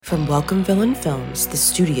From Welcome Villain Films, the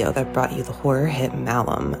studio that brought you the horror hit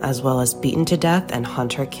Malum, as well as Beaten to Death and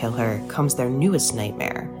Hunter Kill Her, comes their newest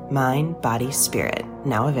nightmare, Mind, Body, Spirit,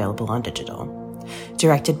 now available on digital.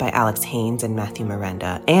 Directed by Alex Haynes and Matthew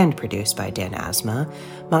Miranda, and produced by Dan Asma,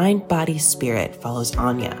 Mind, Body, Spirit follows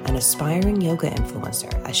Anya, an aspiring yoga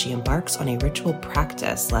influencer, as she embarks on a ritual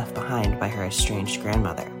practice left behind by her estranged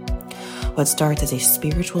grandmother. What starts as a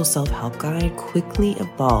spiritual self-help guide quickly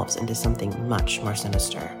evolves into something much more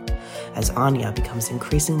sinister. As Anya becomes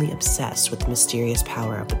increasingly obsessed with the mysterious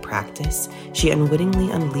power of the practice, she unwittingly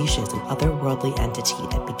unleashes an otherworldly entity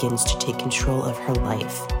that begins to take control of her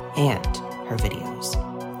life and her videos.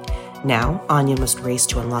 Now, Anya must race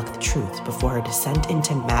to unlock the truth before her descent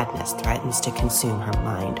into madness threatens to consume her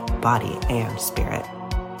mind, body, and spirit.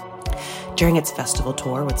 During its festival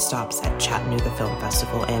tour with stops at Chattanooga Film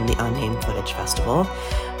Festival and the Unnamed Footage Festival,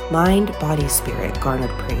 Mind, Body, Spirit garnered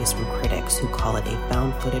praise from critics who call it a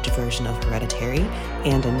found footage version of Hereditary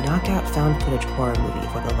and a knockout found footage horror movie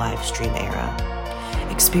for the live stream era.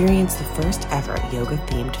 Experience the first ever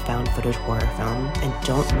yoga-themed found footage horror film and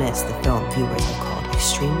don't miss the film viewers have called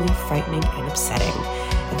extremely frightening and upsetting.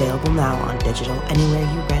 Available now on digital anywhere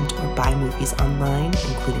you rent or buy movies online,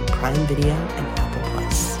 including Prime Video and Apple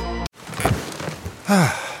Plus.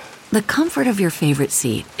 The comfort of your favorite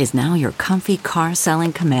seat is now your comfy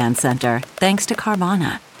car-selling command center, thanks to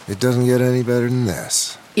Carvana. It doesn't get any better than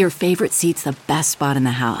this. Your favorite seat's the best spot in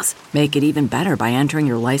the house. Make it even better by entering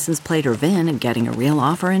your license plate or VIN and getting a real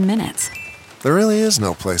offer in minutes. There really is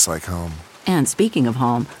no place like home. And speaking of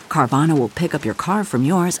home, Carvana will pick up your car from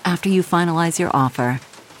yours after you finalize your offer.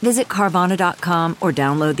 Visit Carvana.com or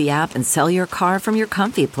download the app and sell your car from your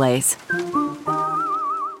comfy place.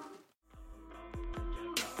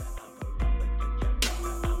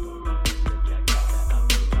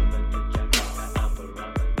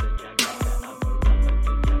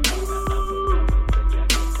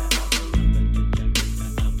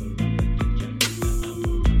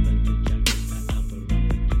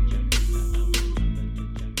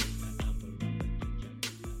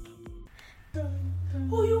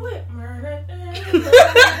 Who you with?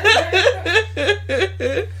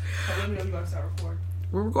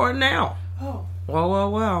 We're recording now. Oh.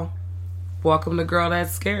 Well. Welcome to Girl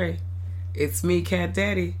That's Scary. It's me, Cat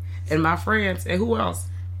Daddy, and my friends. And who else?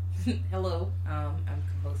 Hello. I'm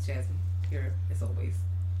co-host Jasmine here as always.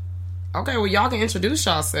 Okay, well, y'all can introduce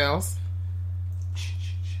yourselves.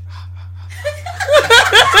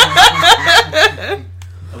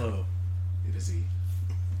 Hello. It is E.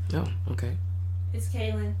 Oh, okay. It's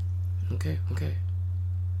Kaylin. Okay.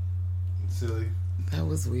 It's silly. That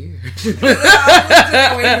was weird. I was just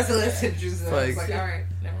waiting for Celeste to introduce us. I was Like- like, all right.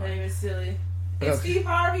 My name is Silly. It's Okay. Steve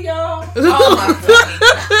Harvey, y'all. Oh, my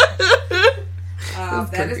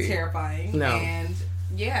God. That is creepy. terrifying. No. And,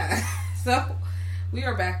 yeah. So, we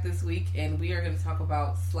are back this week, and we are going to talk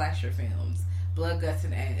about slasher films. Blood, guts,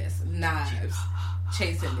 and ass. Knives.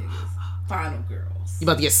 Chasing niggas. Final girls. You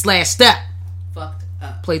about to get slashed up. Fucked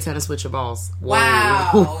up. Play tennis with your balls. Whoa.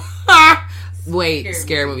 Wow. Wait,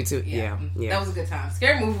 Scary Movie 2. Yeah. That was a good time.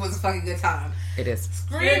 Scary Movie was a fucking good time. It is.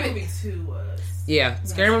 Scary Movie 2 was. Yeah,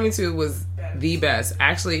 Scary Movie 2 was the best.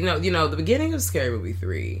 Actually, no, the beginning of Scary Movie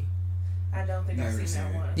 3. I don't think I've seen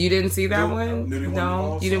that one. You didn't see that No, one? no,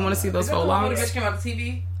 No, you didn't want to see those Is that faux the one where the logs? bitch came out on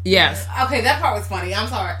TV? Yes. Okay, that part was funny. I'm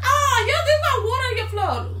sorry. There's not water in your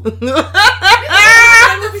floor.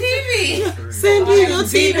 On the TV. Cindy, your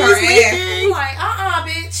Beat her TV's ass. leaking. Like,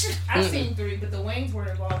 bitch. I've seen 3, but the Waynes weren't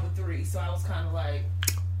involved with 3, so I was kind of like...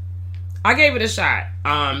 I gave it a shot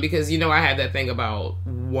because, I had that thing about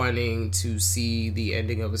wanting to see the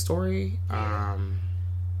ending of a story.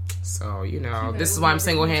 So, this is why I'm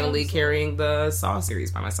single-handedly carrying the Saw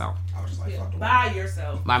series by myself. I was just like, fuck the By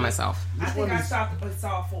yourself. By myself. I think I stopped at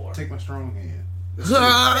Saw 4. Take my strong hand.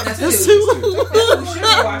 That's That's two. We should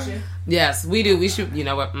be watching. Yes, we do. We should, you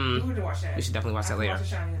know what? We should watch that. We should definitely watch that later. Watch The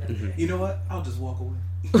Shining another day. You know what? I'll just walk away.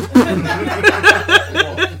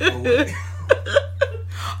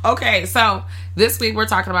 Okay, so this week we're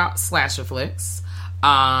talking about slasher flicks.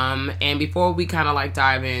 And before we kind of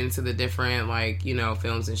dive into the different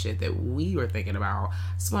films and shit that we were thinking about,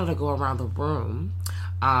 I just wanted to go around the room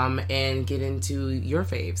and get into your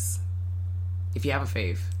faves. If you have a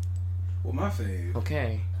fave. Well, my fave.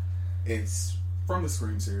 Okay. It's from the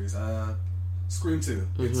Scream series. Scream 2.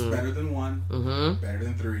 It's better than 1. Mm-hmm. Better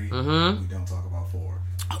than 3. Mm-hmm. We don't talk about 4.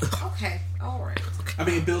 Okay. All right. I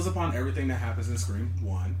mean, it builds upon everything that happens in Scream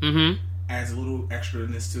 1. Mm-hmm. Adds a little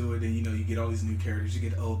extraness to it, and you get all these new characters. You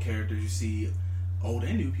get old characters. You see old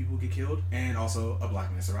and new people get killed, and also a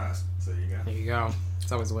black man survives. So there you go. There you go.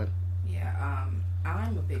 It's always a win. Yeah.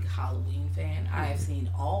 I'm a big Halloween fan. I have seen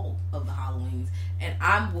all of the Halloweens, and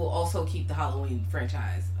I will also keep the Halloween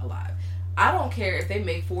franchise alive. I don't care if they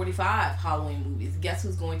make 45 Halloween movies. Guess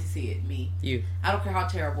who's going to see it? Me. You. I don't care how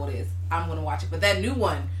terrible it is. I'm going to watch it. But that new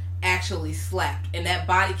one actually slapped, and that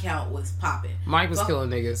body count was popping. Mike was killing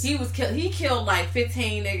niggas. He killed like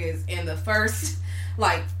 15 niggas in the first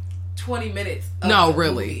like 20 minutes of no, the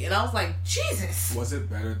really. movie. And I was like, Jesus. Was it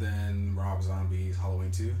better than Rob Zombie's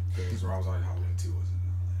Halloween 2? Because Rob Zombie's Halloween 2 wasn't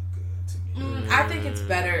that good to me. I think it's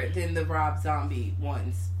better than the Rob Zombie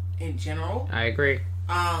ones in general. I agree.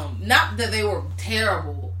 Not that they were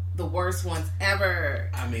terrible, the worst ones ever.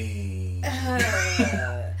 I mean...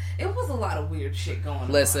 It was a lot of weird shit going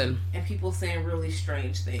on. Listen. And people saying really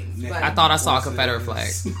strange things. But I thought I saw a Confederate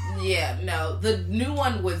flag. Yeah, no. The new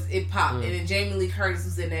one was, it popped. And then Jamie Lee Curtis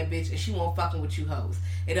was in that bitch, and she won't fucking with you hoes.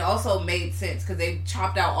 And it also made sense, because they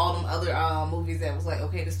chopped out all them other movies that was like,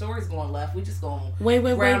 okay, the story's going left. We just going Wait.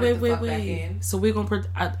 back in. So we're going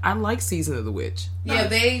to... I like Season of the Witch. Yeah,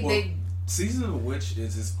 they Season of the Witch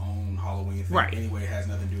is its own Halloween thing. Right. Anyway, it has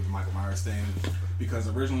nothing to do with the Michael Myers thing. Because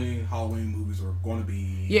originally, Halloween movies were going to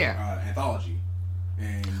be anthology.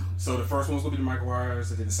 And so the first one was going to be the Michael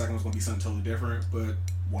Myers, and then the second one was going to be something totally different. But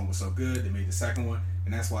one was so good, they made the second one.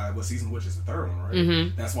 And that's why, Season of the Witch is the third one, right?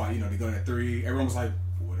 Mm-hmm. That's why, they go at 3. Everyone was like,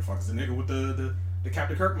 where the fuck is the nigga with the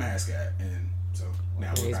Captain Kirk mask at? And so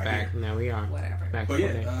now we're back here. Now we are. Whatever. Back But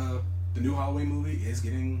yeah, the new Halloween movie is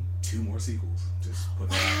getting 2 more sequels. Just put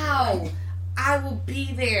that out there. Wow. I will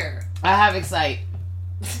be there. I have Excite.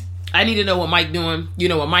 I need to know what Mike doing.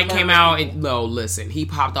 When Mike came out and listen, he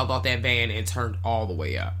popped up off that van and turned all the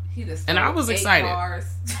way up. And I was excited.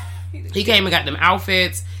 He came and got them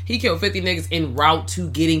outfits. He killed 50 niggas en route to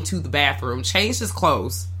getting to the bathroom. Changed his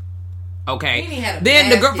clothes. Okay. Then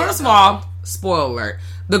the girl. First of all, spoiler alert.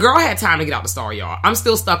 The girl had time to get out the stall, y'all. I'm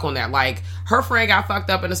still stuck on that. Like, her friend got fucked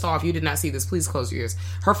up in the stall. If you did not see this, please close your ears.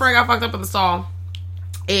 Her friend got fucked up in the stall.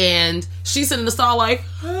 And she's sitting in the stall like,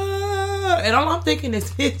 and all I'm thinking is,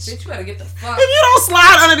 bitch, you better get the fuck. If you don't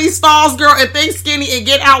slide under these stalls, girl, and think skinny and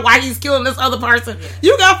get out while he's killing this other person,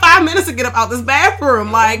 you got 5 minutes to get up out this bathroom.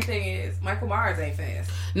 And like, the thing is, Michael Myers ain't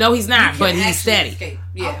fast. No, he's not, but he's steady. Escape.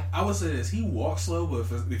 Yeah, I would say this: he walks slow, but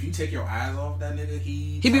if you take your eyes off that nigga,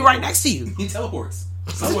 he be right next to you. He teleports.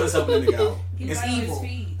 Someone's helping the nigga out. He's It's evil. evil. His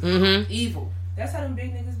feet. Mm-hmm. Evil. That's how them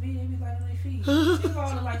big niggas be. They be light on their feet. Think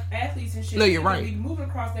all the like athletes and shit. No, you're They right. Be moving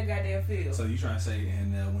across that goddamn field. So you trying to say,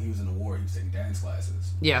 and when he was in the war, he was taking dance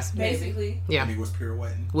classes. Yes. Basically. Yeah. And he was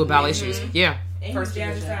pirouetting With ballet shoes. Yeah. And First he was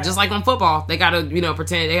division. jazzed Just like on football, they gotta,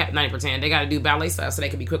 pretend. They gotta do ballet stuff so they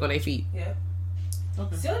can be quick on their feet. Yeah.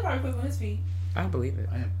 Okay. Still probably quick on his feet. I believe it.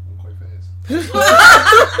 I am. I'm quite fast.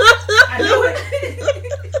 I knew it.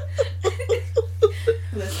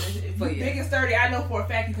 Listen, if you big and sturdy, I know for a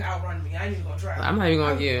fact you can outrun me. I ain't even gonna try. I'm not even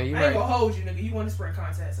gonna get you I ain't right. gonna hold you, nigga. You want to sprint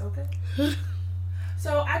contest, okay?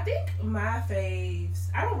 So I think my faves.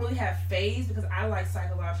 I don't really have faves because I like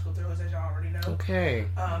psychological thrillers, as y'all already know. Okay.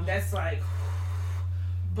 That's like,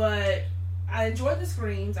 but I enjoyed the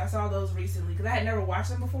Screams. I saw those recently because I had never watched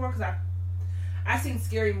them before because I seen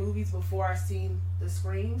scary movies before I seen the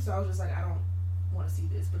Scream, so I was just like, I don't want to see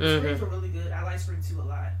this. But the Screams were really good. I like Scream 2 a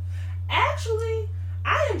lot. Actually,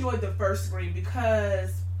 I enjoyed the first Scream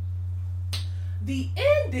because the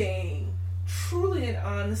ending truly and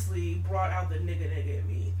honestly brought out the nigga in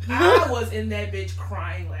me. I was in that bitch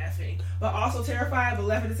crying, laughing, but also terrified, but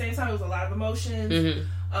laughing at the same time. It was a lot of emotions,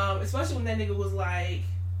 especially when that nigga was like,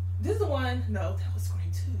 "This is the one." No, that was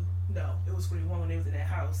Scream 2. No, it was Scream 1 when they was in that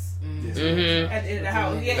house. At the end of the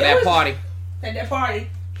house. Yeah, that party. At that party.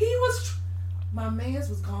 He was... My mans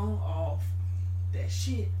was gone off that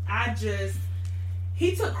shit.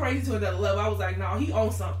 He took crazy to another level. I was like, no, he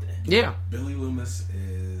owns something. Yeah. Billy Loomis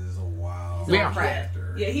is a wild Yeah.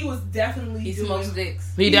 actor. Yeah, he was definitely He smokes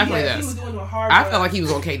dicks. He definitely does. He was doing a hard I drugs. felt like he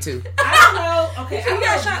was okay too. I don't know. Okay, He I don't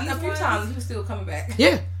got know shot if a few these times. ones- He was still coming back.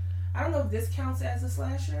 Yeah. I don't know if this counts as a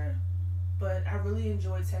slasher, but I really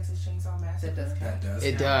enjoyed Texas Chainsaw Massacre. That does count. That does. It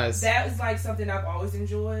count. does. That is like something I've always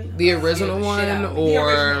enjoyed. The original the shit one out of me. The or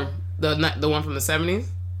original. the one from the 70s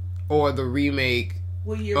or the remake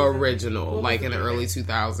What year was it? original, What was like in the remake? early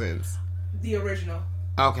 2000s. The original.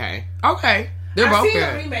 Okay. They're I've both seen the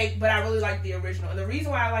good. remake, but I really like the original. And the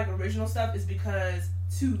reason why I like original stuff is because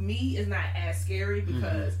to me it's not as scary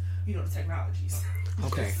because you know the technologies.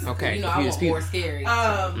 Okay. You know, I want more scary.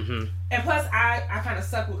 And plus I kind of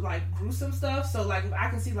suck with like gruesome stuff. So like if I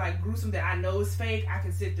can see like gruesome that I know is fake, I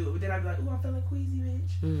can sit through it. But then I'd be like, ooh, I'm feeling queasy,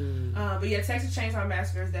 bitch. But yeah, Texas Chainsaw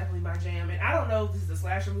Massacre is definitely my jam. And I don't know if this is a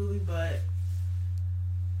slasher movie, but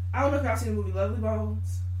I don't know if y'all seen the movie Lovely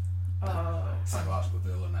Bones. Psychological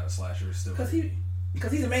thriller, not a slasher. Still. Because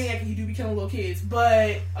because he's a maniac and he do be killing little kids.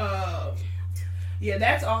 But yeah,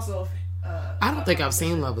 that's also. I don't think I've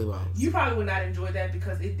seen Lovely Bones. You probably would not enjoy that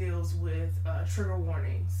because it deals with trigger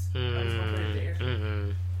warnings. I'm just gonna put it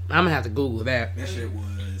there. I'm gonna have to Google that. That shit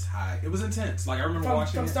was high. It was intense. Like I remember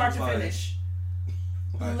watching from it start to like, finish.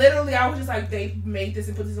 Literally, I was just like, they made this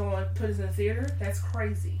and put this in the theater. That's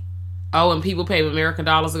crazy. Oh, and people pay American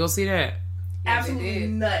dollars to go see that. Absolutely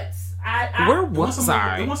nuts. Where was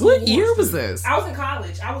I? What year was this? I was in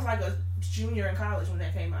college. I was like a junior in college when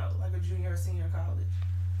that came out, like a junior or senior in college.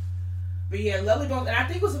 But yeah, Lovely Bones, and I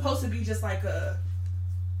think it was supposed to be just like a,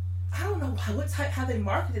 I don't know how they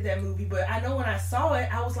marketed that movie, but I know when I saw it,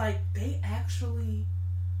 I was like, they actually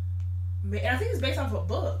made, and I think it's based off a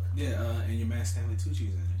book. Yeah, and your man Stanley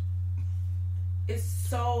Tucci's in it. It's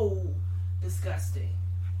so disgusting.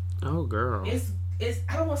 Oh, girl. It's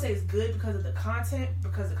I don't want to say it's good because of the content,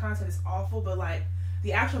 because the content is awful, but like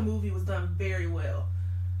the actual movie was done very well.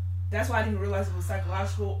 That's why I didn't realize it was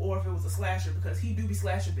psychological or if it was a slasher, because he do be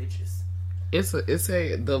slashing bitches. It's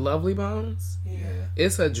The Lovely Bones? Yeah.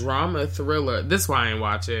 It's a drama thriller. This why I ain't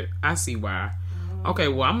watch it. I see why. Mm-hmm. Okay,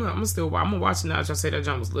 well, I'm gonna watch it now. Y'all say that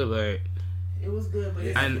jump was lit, but it was good, but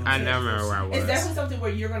I never remember where I was. It's definitely something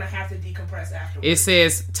where you're gonna have to decompress afterwards. It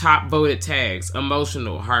says top voted tags: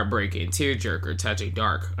 emotional, heartbreaking, tearjerker, touching,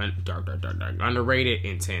 dark, underrated,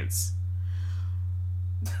 intense.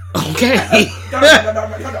 Okay.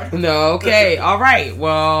 No, okay. All right.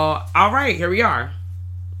 Well, all right. Here we are.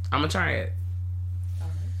 I'm gonna try it. All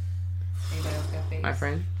right. Anybody else got favorites? My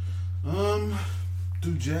friend.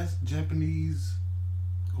 Do Japanese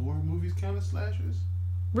horror movies count as slashers?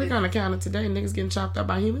 We're gonna count it today. Niggas getting chopped up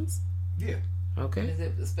by humans. Yeah. Okay. Is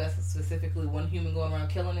it specifically one human going around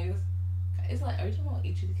killing niggas? It's like, are you talking about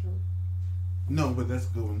Ichi the Killer? No, but that's a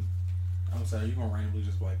good one. I'm sorry, you're gonna randomly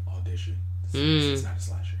just like audition. It's not a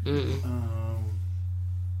slasher.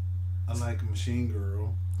 I like Machine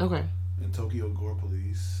Girl. Okay. And Tokyo Gore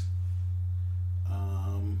Police.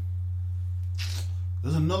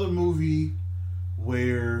 There's another movie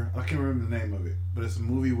where I can't remember the name of it, but it's a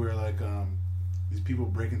movie where like these people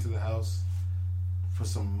break into the house for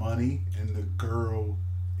some money, and the girl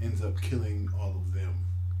ends up killing all of them.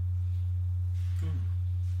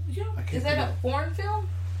 Yeah. Is that a foreign film?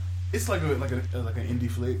 It's like an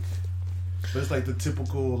indie flick, but it's like the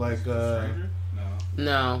typical like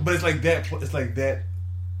no. But it's like that. It's like that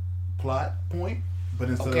plot point, but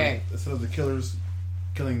instead of the killers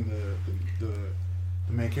killing the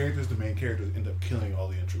main characters, the main characters end up killing all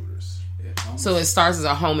the intruders. Yeah. So it starts as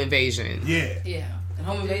a home invasion. Yeah. Yeah. And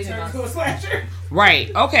home invasion turns to a slasher.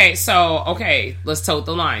 Right. Okay. So let's toe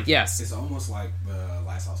the line. Yes. It's almost like the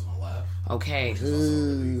Last House on the Left. Okay.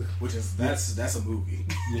 That's a movie.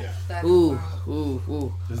 Yeah. Ooh.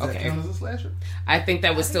 Does that count as a slasher? I think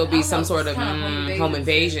that would still be some sort of home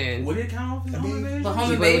invasion. Would it count as home invasion? But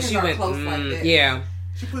home invasions are close like this. Yeah.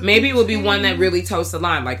 Maybe it would be one that really toes the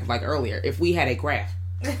line, like earlier. If we had a graph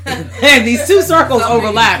and these two circles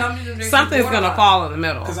overlap, something's gonna fall in the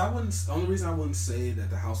middle. Because the only reason I wouldn't say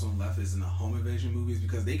that the House on the Left is in the home invasion movie is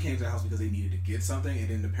because they came to the house because they needed to get something, and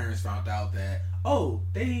then the parents found out that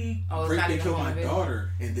they killed my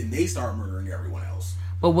daughter, and then they start murdering everyone else.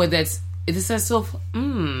 But it says still. So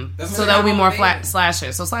that would be more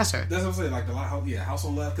slasher. So slasher. That's what I'm saying. Like House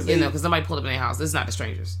on the Left. Because somebody pulled up in their house. This is not the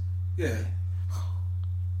strangers. Yeah.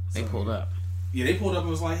 They pulled up. Yeah, they pulled up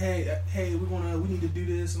and was like, hey, we need to do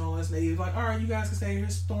this and all that. And they was like, all right, you guys can stay here,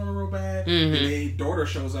 storming real bad. Mm-hmm. And their daughter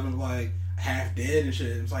shows up and like half dead and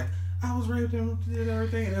shit. And it's like, I was raped and did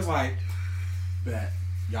everything. And it's like, that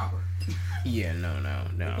yopper. Yeah, no.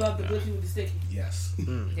 Love the blicky with the sticky. Yes.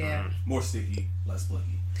 Mm-hmm. Yeah. More sticky, less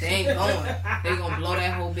blicky. They ain't going. They gonna blow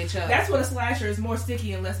that whole bitch up. That's what a slasher is: more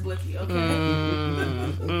sticky and less blicky. Okay. You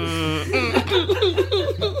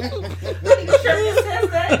sure it says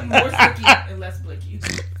that? More sticky and less blicky.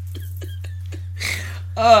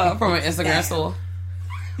 From an Instagram store.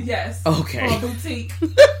 Yes. Okay. From a boutique.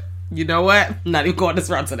 You know what? I'm not even going this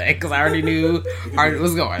route today because I already knew it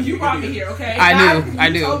was going. You brought me here, okay? I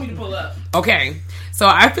knew. You told me to pull up. Okay, so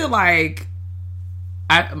I feel like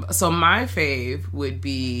my fave would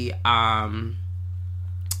be I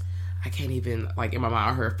can't even, like, in my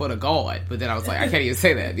mind I heard Foot of God, but then I was like, I can't even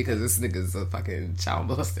say that because this nigga's a fucking child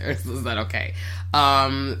molester, so is that okay?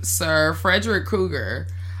 Sir Frederick Krueger,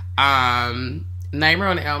 Nightmare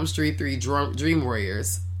on Elm Street 3 Dream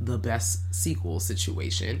Warriors, the best sequel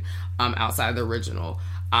situation outside of the original.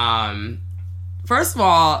 First of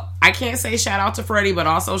all, I can't say shout out to Freddy, but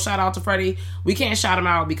also shout out to Freddy. We can't shout him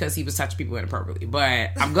out because he was touching people inappropriately, but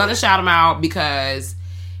I'm gonna shout him out because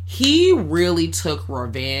he really took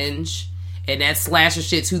revenge and that slasher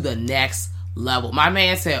shit to the next level. My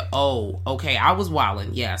man said, "Oh, okay, I was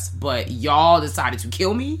wilding, yes, but y'all decided to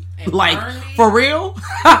kill me, and like for real."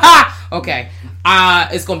 Okay,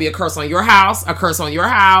 it's gonna be a curse on your house, a curse on your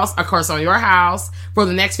house, a curse on your house for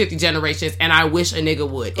the next 50 generations. And I wish a nigga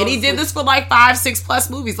would. And he did this for like 5, 6+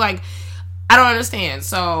 movies. Like, I don't understand.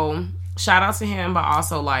 So shout out to him, but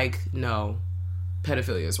also like, no,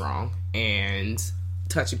 pedophilia is wrong and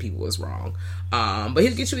touching people is wrong. But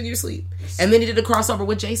he'll get you in your sleep. And then he did a crossover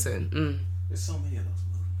with Jason. There's so many of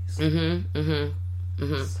those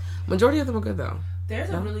movies. Majority of them are good though. There's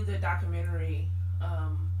a really good documentary.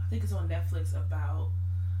 I think it's on Netflix about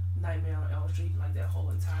Nightmare on Elm Street, like that whole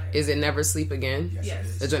entire. Is it Never Sleep Again?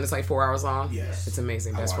 Yes. The joint is like 4 hours long? Yes. It's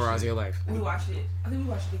amazing. Best 4 hours of your life. We watched it. I think we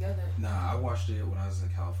watched it together. Nah, I watched it when I was in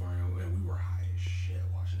California, and we were high as shit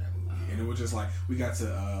watching that movie. And it was just like, we got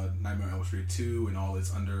to Nightmare on Elm Street 2 and all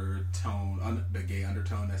this undertone, the gay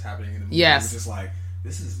undertone that's happening in the movie. Yes. It was just like,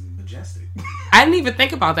 this is majestic. I didn't even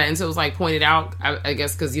think about that until it was like pointed out. I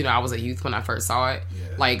guess because I was a youth when I first saw it.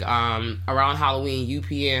 Yeah. Like around Halloween,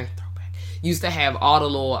 UPN throwback used to have all the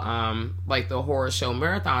little like the horror show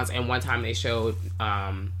marathons, and one time they showed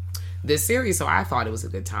this series, so I thought it was a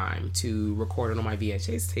good time to record it on my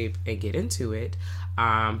VHS tape and get into it.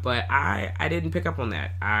 But I didn't pick up on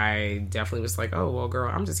that. I definitely was like, oh well,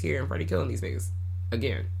 girl, I'm just here and Freddy killing these niggas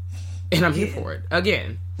again. And I'm here for it.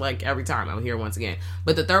 Again. Like, every time. I'm here once again.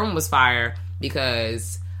 But the third one was fire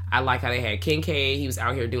because I like how they had Kincaid. He was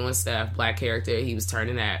out here doing stuff. Black character. He was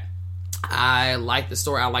turning that. I like the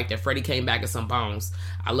story. I like that Freddy came back with some bones.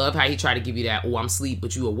 I love how he tried to give you that, oh, I'm asleep,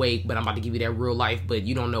 but you awake, but I'm about to give you that real life, but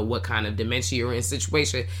you don't know what kind of dementia you're in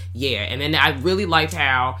situation. Yeah. And then I really liked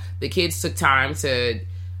how the kids took time to,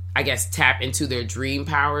 I guess, tap into their dream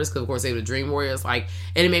powers, because of course they were dream warriors. Like,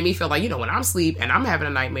 and it made me feel like, when I'm asleep and I'm having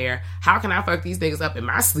a nightmare, how can I fuck these niggas up in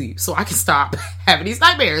my sleep so I can stop having these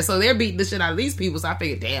nightmares? So they're beating the shit out of these people, so I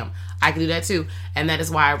figured, damn, I can do that too. And that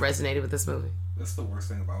is why I resonated with this movie. That's the worst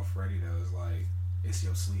thing about Freddy though, is like, it's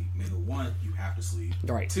your sleep. Nigga, 1, you have to sleep.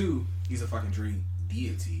 Right. 2, he's a fucking dream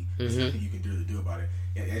deity. There's nothing you can really do about it.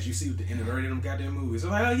 And as you see with the end of them goddamn movies,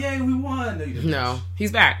 they're like, oh yay, we won. No,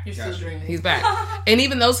 he's back. You're still dreaming. He's back. And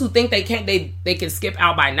even those who think they can't, they can skip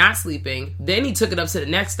out by not sleeping, then he took it up to the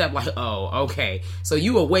next step, like, oh, okay. So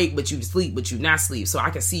you awake, but you sleep, but you not sleep. So I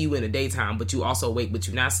can see you in the daytime, but you also awake, but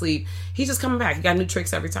you not sleep. He's just coming back. He got new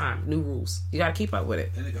tricks every time, new rules. You gotta keep up with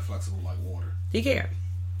it. That nigga flexible like water. He can.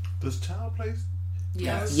 Does Child Play?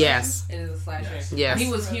 Yes. It is a slasher. Yes. He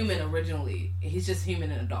was human originally. He's just human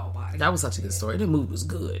in a doll body. That was such a good story. The movie was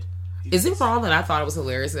good. Is it wrong that I thought it was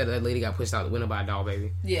hilarious that a lady got pushed out the window by a doll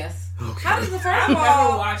baby? Yes. Okay. How does the first I've one?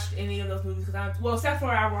 never watched any of those movies except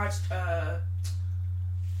for I watched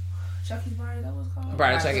Chucky's Bride. That was called.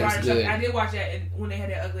 Bride of Chucky was good. I did watch that when they had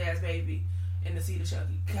that ugly ass baby in the seat of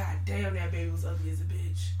Chucky. God damn, that baby was ugly as a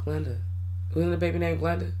bitch. Glenda. Wasn't the baby named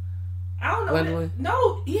Glenda? I don't know. Gwendolyn?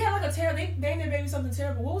 No, he had like a terrible. They named their baby something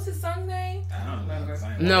terrible. What was his son's name? I don't remember.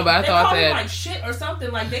 No, but I They thought called him that. like shit or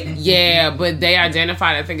something. Like they. Yeah, but they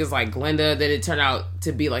identified, I think it's like Glenda, that it turned out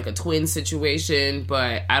to be like a twin situation,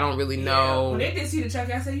 but I don't really know. When they did see the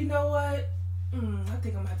Chucky, I said, you know what? I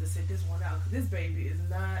think I'm gonna have to sit this one out because this baby is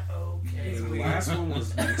not okay. The last one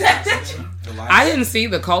was I didn't see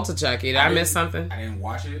the Cult of Chucky. Did I miss something? I didn't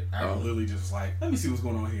watch it. I literally just was like, let me see what's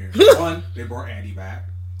going on here. One, they brought Andy back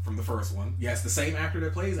from the first one. Yes, the same actor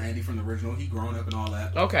that plays Andy from the original. He grown up and all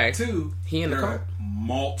that. Okay. 2, he in the cult.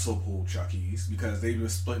 Multiple Chuckies because they were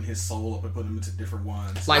splitting his soul up and putting him into different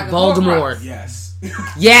ones. Like Voldemort. Yes.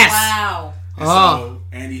 Yes. Wow. So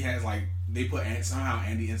Andy has like they put somehow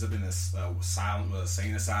Andy ends up in a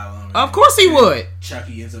sane asylum. Of course he would.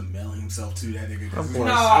 Chucky ends up mailing himself to that nigga. Of course. No,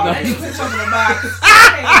 that nigga's talking about.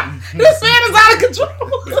 This man is out of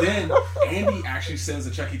control. But then Andy actually sends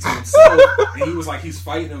a Chucky to himself, and he was like, he's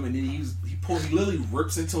fighting him, and then he literally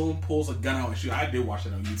rips into him, pulls a gun out and shoots. I did watch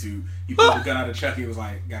it on YouTube. He pulled the gun out of Chucky and was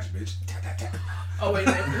like, "Gotcha, bitch." Tap, tap, tap. Oh wait,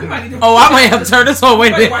 we might need to. Oh, I might have turned this on.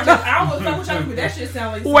 Wait a minute. I almost know what y'all but that shit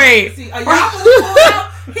sound like. Wait. See, y'all pulled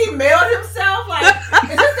out. He mailed himself. Like,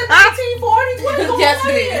 is this the 1940s? What is going Yes,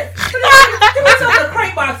 on it here? is. Give me some of the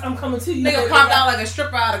crate box. I'm coming to you. Nigga popped out like a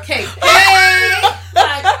stripper out of cake. Hey!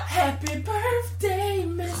 Like, happy birthday,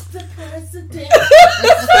 Mr. President.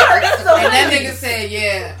 And that nigga said,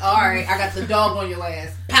 yeah, alright, I got the dog on your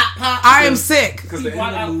ass. Pop, pop. I am sick. Because the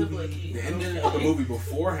ending of the movie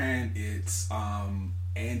beforehand, it's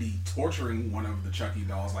Andy torturing one of the Chucky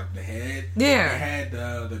dolls, like the head. Yeah. They had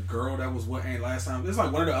the girl that was what Andy last time. It's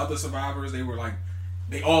like one of the other survivors. They were like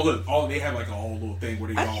They all they have like a whole little thing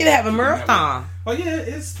where they. I need to have a marathon. Oh yeah,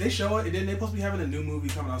 they show it, and then they're supposed to be having a new movie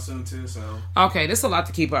coming out soon too. So okay, this is a lot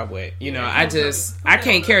to keep up with. You know, I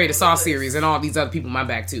can't carry the Saw series and all these other people in my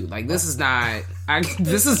back too. Like this is not.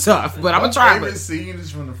 This is tough, but I'm gonna try. My favorite scene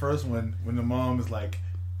is from the first one when the mom is like,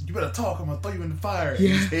 "You better talk, I'm gonna throw you in the fire." Yeah.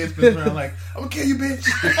 And his head spins around like, "I'm gonna kill you, bitch."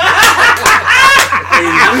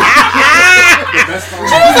 The best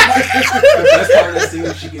part of the scene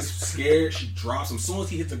is she gets scared, she drops him. As soon as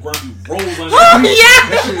he hits the ground, he rolls under the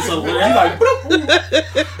That shit is hilarious. He's like, boop,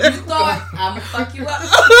 boop. You thought I'm gonna fuck you up?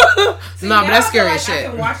 See, no, but that's scary as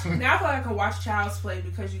shit. Now I feel like I can watch Child's Play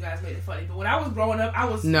because you guys made it funny. But when I was growing up, I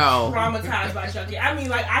was traumatized by Chucky. I mean,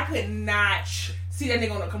 like, I could not see that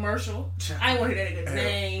nigga on a commercial. I didn't want to hear that nigga's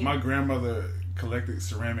name. My grandmother collected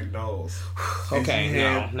ceramic dolls. Okay,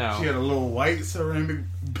 no. She had a little white ceramic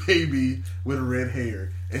baby with red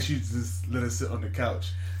hair, and she just let it sit on the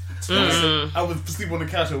couch. I would sleep on the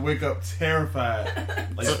couch and wake up terrified.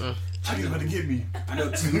 Like, Chucky's about to get me. I know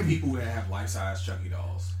 2 people that have life-size Chucky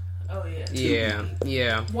dolls. Oh yeah.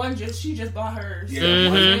 Yeah. One she just bought hers. Yeah.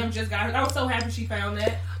 One of them just got hers. I was so happy she found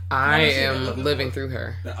that. I am living through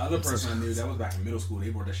her. The other person I knew, that was back in middle school. They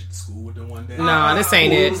brought that shit to school with them one day. No, this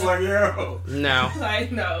ain't it. Was like, yo. No.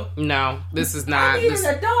 Like, no, this is not. I need an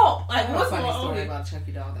adult. Like, I have what's a funny going story on? about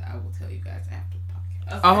Chucky doll that I will tell you guys after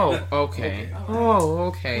the podcast. Oh, okay. Oh,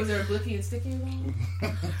 okay. Was there a Blicky and Sticky involved?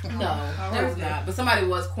 No, there was not. But somebody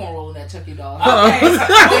was cornrolling that Chucky doll. Okay.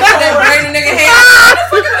 That brain nigga head.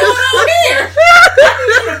 What's going on here? I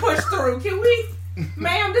need you to push through. Can we?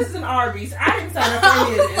 Ma'am, this is an Arby's. I didn't sign up for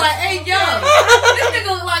any of this. Like, hey, yo, this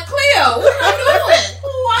nigga look like Cleo. What are you doing?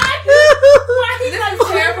 What? Why he's This like is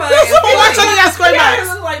terrifying. Why Chucky got square He backs?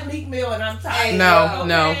 look like Meek Mill, and I'm tired. No.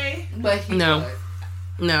 Okay? But he No. was.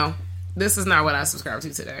 No. This is not what I subscribe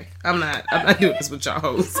to today. I'm not doing this with y'all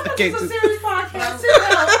hosts. I can't This is do- a serious podcast.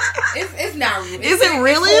 It's not really. Is it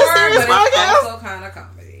really a serious but podcast? It's also kind of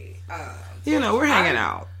comedy. You know, we're hanging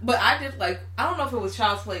out. But I did I don't know if it was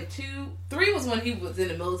Child's Play 2. 3 was when he was in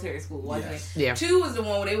the military school, wasn't it? Yeah. 2 was the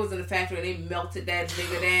one where they was in the factory and they melted that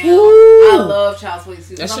nigga down. Ooh. I love Child's Play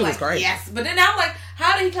 2. That shit I'm was great. Yes. But then I'm like,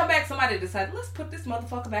 how did he come back? Somebody decided, let's put this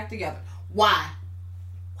motherfucker back together. Why?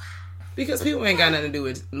 Because people ain't got nothing to do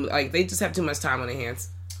with, like, they just have too much time on their hands.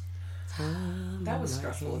 That was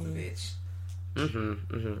stressful as a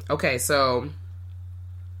bitch. Okay, so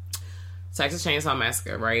Texas Chainsaw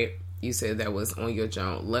Massacre, right? You said that was on your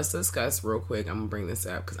jump. Let's discuss real quick. I'm gonna bring this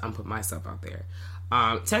up because I'm putting myself out there.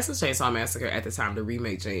 Texas Chainsaw Massacre at the time, the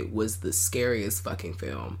remake Jade, was the scariest fucking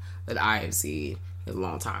film that I have seen in a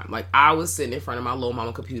long time. Like, I was sitting in front of my little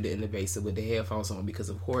mama computer in the basement with the headphones on because,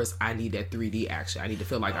 of course, I need that 3D action. I need to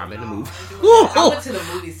feel like I'm in the movie. I went to the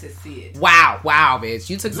movies to see it. Wow, bitch.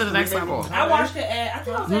 You took it to the next level. I watched it at, I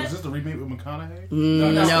think I was Is at, this the remake with McConaughey?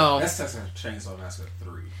 No. That's Texas Chainsaw Massacre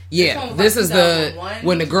 3. Yeah, this is the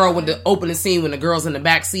when the girl with the opening scene when the girl's in the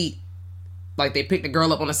back seat, like they pick the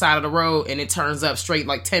girl up on the side of the road and it turns up straight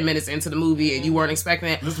like 10 minutes into the movie and you weren't expecting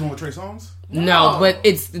it. This is the one with Trey Songz? No, but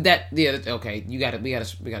it's that. Yeah, okay. We gotta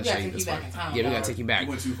show you this part. Yeah, we gotta take you back. You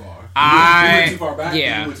went too far. I- You went too far back.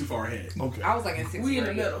 yeah. You went too far ahead. Okay. I was like in 6th we in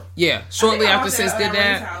the grade. middle. Yeah, shortly I after watched Sis it did at Ray's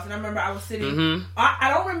that. house, and I remember I was sitting. Mhm. I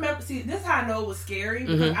don't remember. See, this is how I know it was scary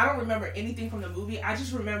because I don't remember anything from the movie. I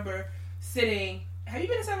just remember sitting. Have you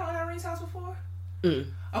been inside on Irene's house before?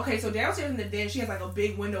 Okay, so downstairs in the den, she has like a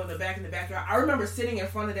big window in the back in the backyard. I remember sitting in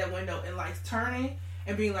front of that window and like turning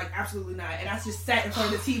and being like, absolutely not. And I just sat in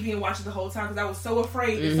front of the TV and watched it the whole time because I was so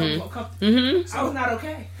afraid that something would come. I was not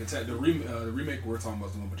okay. The remake we're talking about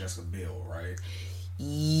is the one with Jessica Biel, right?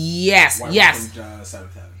 Yes, White yes, From,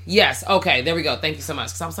 Seventh Heaven. yes. Okay, there we go. Thank you so much.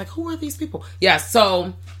 Because I was like, who are these people? Yeah.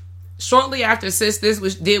 So shortly after Sis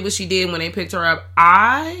did what she did when they picked her up,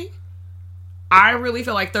 I really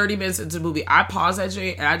feel like 30 minutes into the movie, I paused that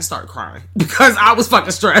shit and I just started crying because I was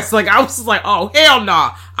fucking stressed. Like, I was just like, oh, hell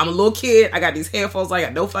nah. I'm a little kid. I got these headphones. I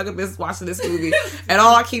got no fucking business watching this movie. And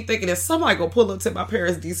all I keep thinking is somebody gonna pull up to my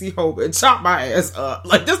parents' DC home and chop my ass up.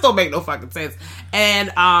 Like, this don't make no fucking sense.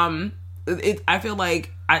 And, I feel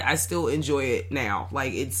like I still enjoy it now.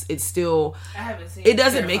 Like, it's still, I haven't seen it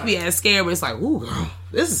doesn't make me as scared, but it's like, ooh, girl,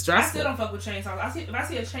 this is I stressful. still don't fuck with chainsaws. If I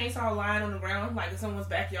see a chainsaw lying on the ground, like in someone's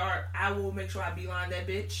backyard, I will make sure I beeline that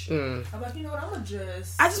bitch. I'm like, you know what? I'm gonna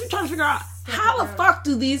just. I just be trying to figure out how the fuck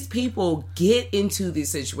do these people get into these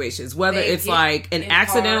situations? Whether They it's get like an in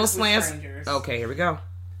accidental cars with slam. strangers. Okay, here we go.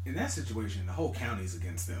 In that situation, the whole county's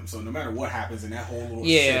against them. So no matter what happens in that whole little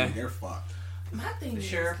Yeah. city, they're fucked. My thing is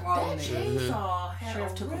sheriff that chainsaw had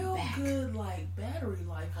a real good like battery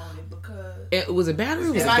life on it because it was a battery.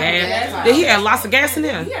 It was a gas. He had lots of gas in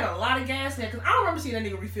there. He had a lot of gas in there because I don't remember seeing that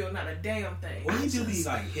nigga refill not a damn thing. Well, he do be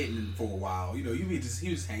like hitting for a while. You know, he was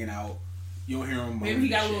just hanging out. You don't hear him. Maybe he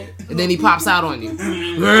got a little. And then he pops out on you.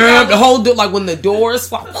 The whole like when the doors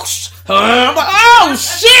fly. I'm like, oh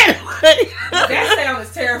shit! That sound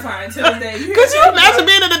is terrifying to this day. Could you imagine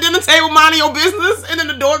being at the dinner table minding your business and then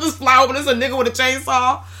the door just fly open? It's a nigga with a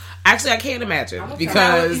chainsaw. Actually, I can't imagine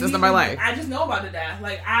because that's not my life. I just know about to die.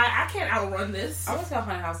 Like I can't outrun this. I went to a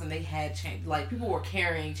haunted house and they had like people were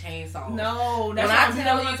carrying chainsaws. No, that's when I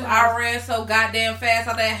tell you I ran so goddamn fast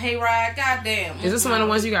out that hayride. Goddamn. Is this one of the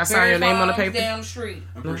ones you got to sign your name on the paper? Down the street.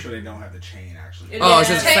 I'm pretty sure they don't have the chain actually. It's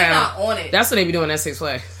just the chain not on it. That's what they be doing at Six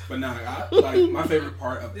Flags. But no, like my favorite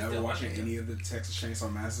part of ever watching any of the Texas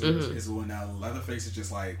Chainsaw Massacres is when Leatherface is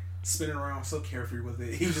just like spinning around so carefree with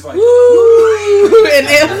it. He was just like, and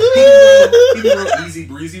he be real easy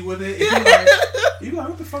breezy with it. You like,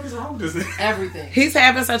 what the fuck is wrong with this? Everything. He's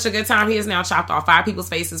having such a good time. He has now chopped off 5 people's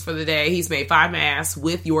faces for the day. He's made 5 masks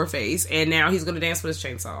with your face, and now he's going to dance with his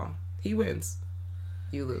chainsaw. He wins.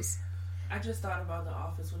 You lose. I just thought about The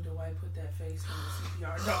Office when Dwight put that face on the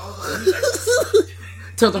CPR dog.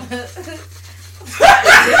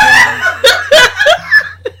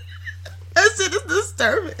 That shit is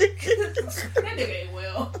disturbing. That nigga ain't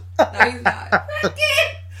well. No, he's not.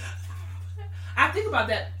 I think about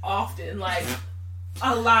that often, like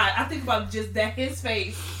a lot. I think about just that his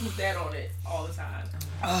face with that on it all the time.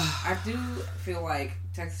 I do feel like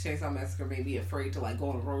Texas Chainsaw Massacre made me afraid to like go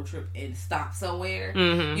on a road trip and stop somewhere.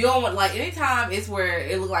 Mm-hmm. You don't want like anytime it's where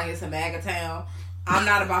it look like it's a MAGA town. I'm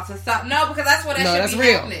not about to stop. No, because that's what that should be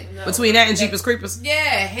real. happening. No. Between that and Jeepers Creepers. Yeah,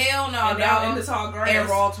 hell no, dog. In the tall grass. And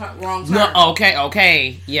wrong turn. No,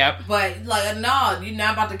 okay, yep. But like, no, you're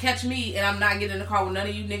not about to catch me, and I'm not getting in the car with none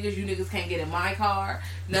of you niggas. You niggas can't get in my car.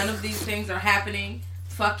 None of these things are happening.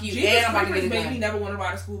 Fuck you. Jeepers and I'm about to get made me never want to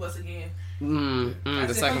ride a school bus again.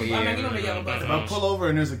 The second year. I'm on the yellow bus. If I pull over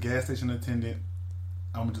and there's a gas station attendant,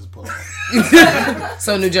 I'm gonna just pull off.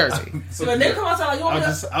 So New Jersey. So when they come outside,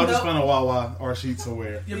 I'll just find a Wawa or Sheetz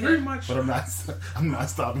somewhere. Yeah, pretty much. But I'm not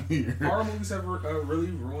stopping here. Horror movies have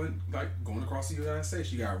really ruined like going across the United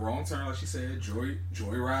States. You got Wrong Turn, like she said,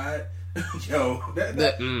 Joyride. Yo,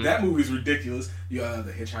 that movie's ridiculous. The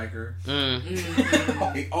Hitchhiker. The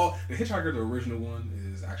Hitchhiker, the original one,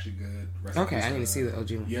 is actually good. Okay, I need to see the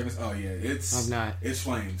OG one. You haven't? Oh yeah, I'm not. It's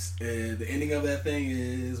flames. The ending of that thing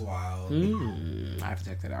is wild. I have to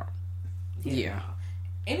check that out. Yeah.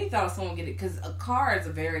 Any thought of someone get it? Because a car is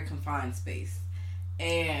a very confined space,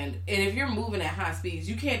 and if you're moving at high speeds,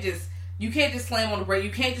 you can't just slam on the brake.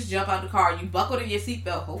 You can't just jump out the car. You buckle in your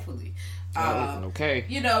seatbelt, hopefully. Okay.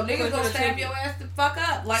 You know, niggas gonna stab your ass the fuck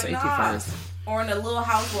up. Like, safety nah. first. Or in a little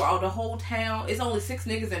house where the whole town, it's only 6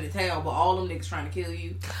 niggas in the town, but all them niggas trying to kill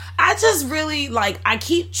you. I just really, I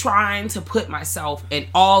keep trying to put myself in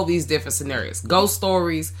all these different scenarios. Ghost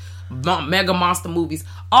stories, mega monster movies,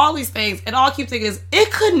 all these things. And all I keep thinking is,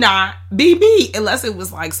 it could not be me unless it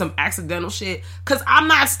was like some accidental shit. Because I'm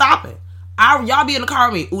not stopping. Y'all be in the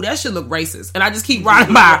car with me. Ooh, that shit look racist. And I just keep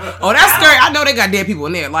riding by. Oh, that's scary. I know they got dead people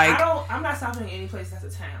in there. Like, I'm not stopping in any place that's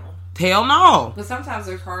a town. Hell no. But sometimes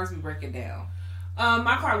their cars be breaking down.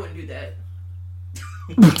 My car wouldn't do that.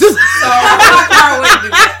 So my car wouldn't do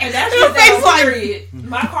that. And that's just that period.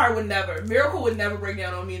 My car would never. Miracle would never break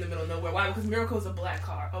down on me in the middle of nowhere. Why? Because Miracle is a black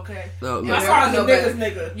car, okay? No, my car is a nigga's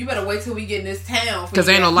nigga. You better wait till we get in this town. Because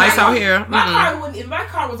there ain't no lights out here. My car wouldn't. If my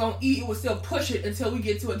car was on E, it would still push it until we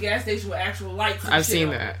get to a gas station with actual lights. I've seen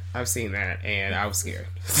that, and I was scared.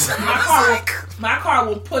 My car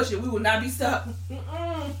will push it. We will not be stuck.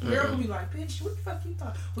 Miracle will be like, bitch, what the fuck you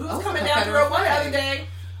thought? We was coming down the road one other day.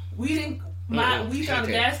 We didn't. We found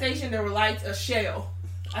a gas station. There were lights. A Shell.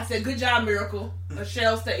 I said, "Good job, Miracle." A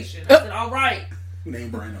Shell station. I said, "All right." Name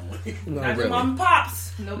brand only. No, not really. Mom and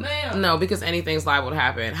pops. No, ma'am. No, because anything's liable to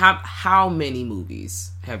happen. How many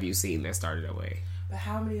movies have you seen that started that way? But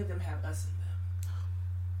how many of them have us in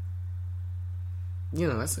them? You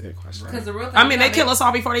know, that's a good question. Because the real thing, they kill us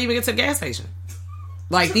all before they even get to the gas station.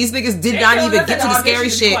 Like, these niggas did not even get to the scary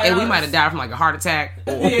shit, and we might have died from like a heart attack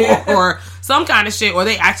or some kind of shit, or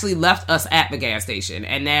they actually left us at the gas station,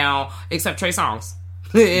 and now, except Trey Songz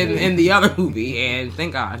in the other movie, and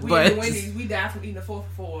thank God. We died from eating a 4 for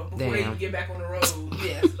 4 before they even get back on the road.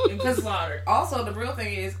 Yes, and slaughtered. Also, the real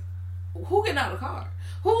thing is, who getting out of the car?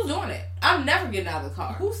 Who's doing it? I'm never getting out of the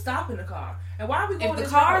car. Who's stopping the car? And why are we going? If the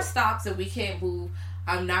car stops and we can't move,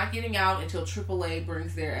 I'm not getting out until AAA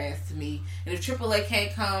brings their ass to me. And if AAA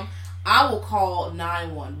can't come, I will call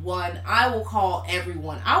 911. I will call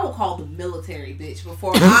everyone. I will call the military, bitch,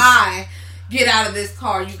 before I get out of this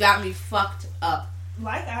car. You got me fucked up.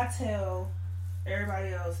 Like I tell everybody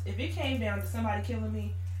else, if it came down to somebody killing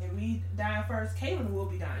me and me dying first, Kaylin will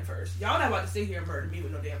be dying first. Y'all not about to sit here and murder me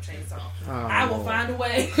with no damn chainsaw. I will find a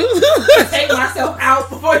way to take myself out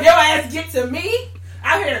before your ass get to me.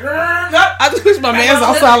 I hear, I just wish my man's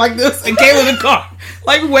outside like this and Kaylin in the car,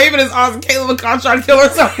 like waving his arms and Kaylin in the car trying to kill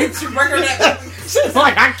herself. She's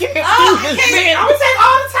like, I can't do this shit. I'm gonna take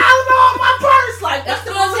all the Tylenol in my purse. Like, that's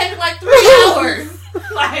gonna take like 3 hours.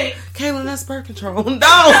 Like, Kaylin, that's birth control.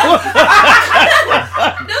 No.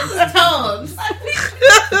 This is Tums.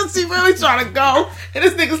 She really trying to go, and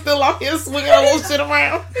this nigga still out here swinging a little shit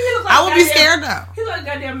around. Like I would be scared now. He's like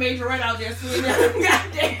goddamn Major right out there swinging.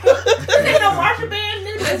 Goddamn. They no marching band.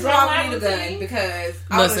 Let's drop me the gun because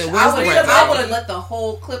I would have let the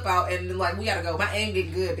whole clip out and like we gotta go. My aim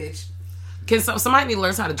getting good, bitch. Can somebody need to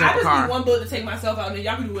learn how to jump a car? I just need one bullet to take myself out, and then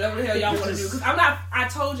y'all can do whatever the hell y'all want to do. Because I'm not. I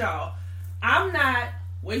told y'all, I'm not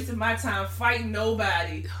wasting my time fighting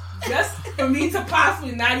nobody just for me to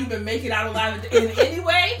possibly not even make it out alive in any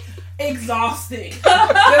way. Exhausting.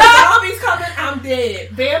 The zombies coming, I'm dead.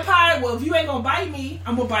 Vampire, well, if you ain't gonna bite me,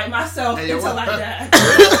 I'm gonna bite myself until I die.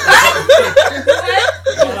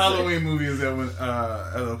 What Halloween movie is that when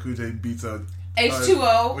LL Cool J beats up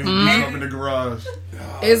H2O? When he beats up in the garage.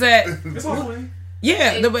 Is that? It's Halloween.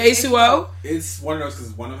 Yeah, the H2O. It's one of those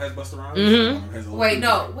because one of them has Busta Rhymes. Mm-hmm.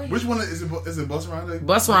 Wait. Which one is it? Is it Busta Rhymes?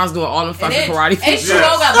 Busta Rhymes doing all them fucking karate feats. H2O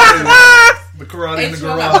got the karate in the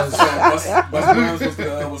garage. Busta Rhymes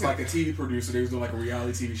was like a TV producer. They was doing like a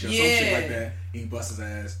reality TV show, some shit like that. He busts his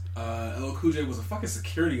ass. LL Cool J was a fucking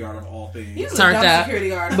security guard of all things. He was turned a dumb up, security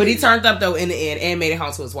guard. but he turned up though in the end and made it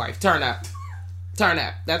home to his wife. Turn up.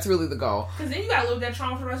 That's really the goal. Because then you gotta live that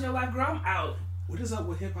trauma for the rest of your life. Girl, I'm out. What is up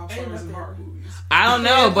with hip hop stars and horror movies? I don't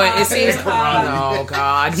know, but it seems. No,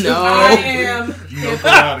 God, no. I am.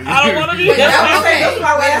 I don't want to be. That's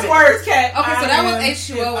my last words, Kat. Okay, so that was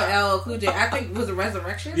H2O and LL Cool J. I think was it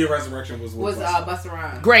Resurrection. Yeah, Resurrection was Busta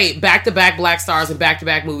Rhymes. Great, back-to-back black stars and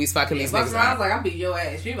back-to-back movies fucking these niggas. Busta Rhymes like I'll beat your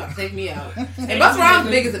ass. You about to take me out. And Busta Rhymes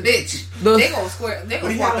big as a bitch. They gonna square. They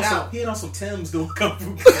gonna swap it out. He had on some Timbs doing kung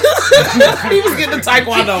fu. He was getting the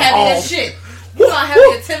taekwondo off. Shit. You gonna have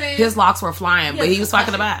your Timmy. His locks were flying, but he was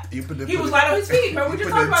fucking about. He was light on his feet, bro. We just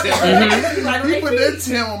talking about that. He put that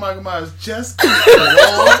Tim on Michael Myers' chest.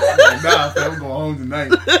 Nah, I'm going home tonight.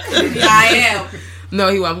 Yeah, I am. No,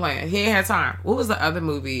 he wasn't playing. He ain't had time. What was the other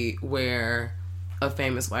movie where a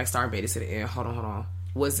famous black star made it to the end? Hold on.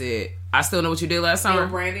 Was it I Still Know What You Did Last Summer?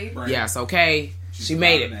 Brandy? Yes, okay. She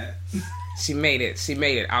made it. She made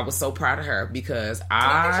it. I was so proud of her because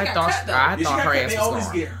I thought her ass was gone. They always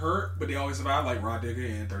get hurt, but they always survive, like Rod Digger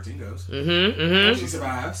and 13 Ghosts. She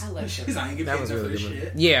survives. I love She's not even getting paid for this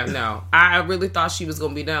shit. Yeah, no. I really thought she was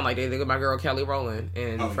going to be done. Like they did my girl Kelly Rowland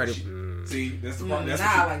and Freddie. See, that's the part.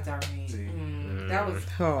 I like Darlene. That was.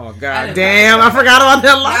 Oh, God damn. I forgot about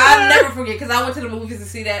that line. I'll never forget because I went to the movies to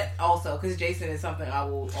see that also because Jason is something I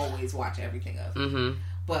will always watch everything of. Mm-hmm.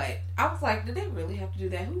 But I was like, did they really have to do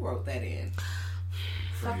that? Who wrote that in?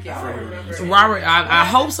 Fuck y'all. Robert, I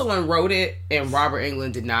hope someone wrote it and Robert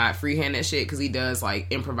Englund did not freehand that shit because he does like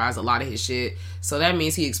improvise a lot of his shit. So that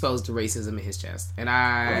means he exposed the racism in his chest. And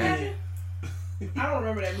I don't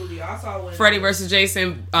remember that movie. I saw when Freddie versus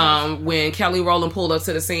Jason, when Kelly Rowland pulled up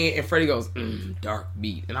to the scene and Freddie goes, dark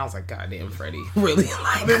beat. And I was like, God damn, Freddie. Really?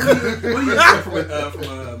 Like, what do you expect from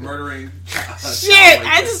a murdering shit,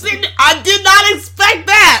 I did not expect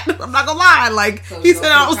that. I'm not gonna lie. Like, so he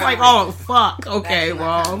said, I was like, oh, fuck. Okay,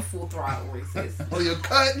 well. Full throttle racist. Oh, you're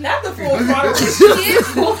cut? Not the full throttle racist. He is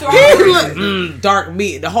full throttle racist. Dark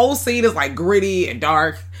beat. The whole scene is like gritty and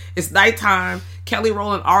dark. It's nighttime. Kelly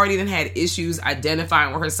Rowland already had issues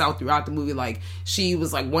identifying with herself throughout the movie. Like, she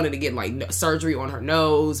was like wanted to get like surgery on her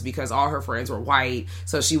nose because all her friends were white,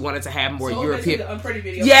 so she wanted to have more European. The Unpretty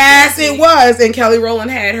video. Yes, it was. And Kelly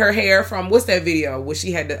Rowland had her hair from what's that video where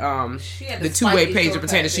she had the two-way page of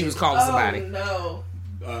pretending she was calling somebody. No.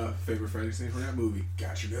 Favorite Freddie scene from that movie?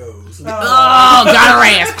 Got your nose. Oh, got her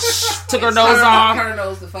ass. Took her nose off. Her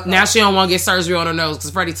nose the fuck now off. She don't want to get surgery on her nose because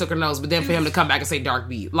Freddie took her nose. But then for him to come back and say dark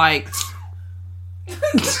beat, like,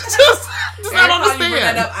 just not understand. You bring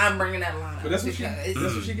that up, I'm bringing that line But that's what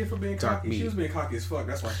she get for being cocky. She was being cocky as fuck.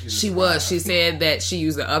 That's why she was. She said that she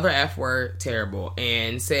used the other F word, terrible,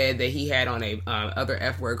 and said that he had on a other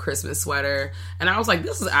F word Christmas sweater. And I was like,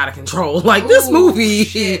 this is out of control. Like, this movie.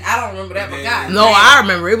 Shit, I don't remember that, but God. No, I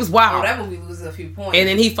remember. It was wild. Oh, that movie loses a few points. And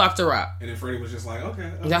then he fucked her up. And then Freddie was just like,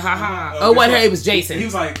 okay. It was Jason. He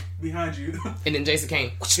was like, behind you. And then Jason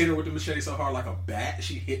came. Hit her with the machete so hard like a bat.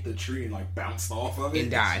 She hit the tree and like bounced off of it.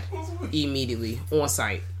 And died. Immediately. On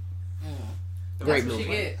sight. Great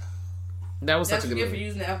movie. That was such a good movie. That's what you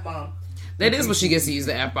get for using the F-bomb. That is what she gets to use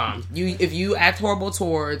the F-bomb. If you act horrible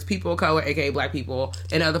towards people of color, aka black people,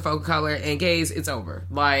 and other folk of color, and gays, it's over.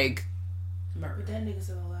 Like... But that nigga's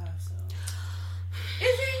still alive, so...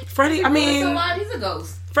 Is he? Freddie, I mean... He's still alive? He's a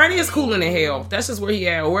ghost. Freddie is cooling in hell. That's just where he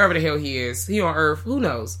at, or wherever the hell he is. He on Earth. Who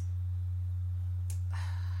knows?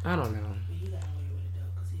 I don't know. He got away with it, though,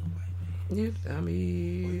 because he a white man. Yeah, I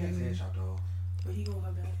mean... Well, he got his head chopped off. But he gonna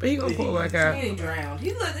come back. But he gonna pull back out. He ain't drowned.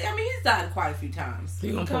 He's died quite a few times.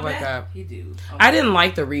 He gonna pull back out. He do. Okay. I didn't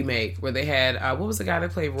like the remake where they had what was the guy that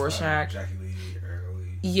played Rorschach? Jackie Lee.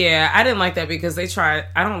 Yeah, I didn't like that because I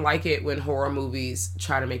don't like it when horror movies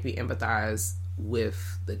try to make me empathize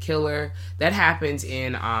with the killer. That happened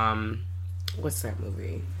in what's that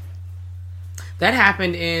movie? That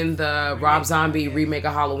happened in the Rob Zombie remake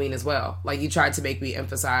of Halloween as well. Like, you tried to make me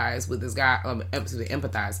emphasize with this guy, Lord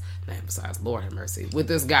have mercy, with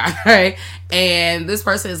this guy, and this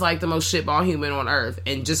person is like the most shitball human on earth,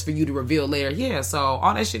 and just for you to reveal later, yeah, so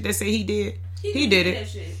all that shit they say he did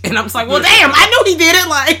it. And I'm just like, well, damn, I knew he did it.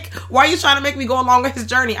 Like, why are you trying to make me go along with his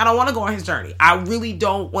journey? I don't want to go on his journey. I really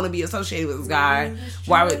don't want to be associated with this guy.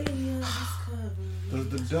 Why would...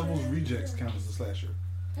 The Devil's Rejects count as a slasher?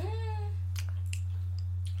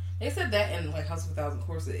 They said that in like House of a Thousand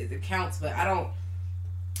Corpses it counts, but I don't.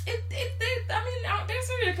 They're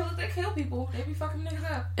serial killers. They kill people. They be fucking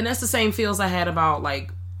niggas up. And that's the same feels I had about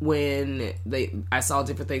like when I saw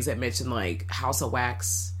different things that mentioned like House of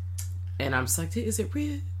Wax, and I'm just like, is it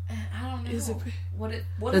real? I don't know. Is it real?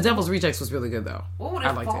 What the Devil's Rejects was really good though. What would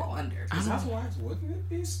it fall under? House of Wax wouldn't it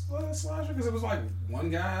be slasher? Because it was like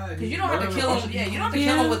one guy. Because you don't have to kill him. Yeah, you don't have to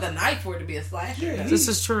kill him with a knife for it to be a slasher. Yeah, this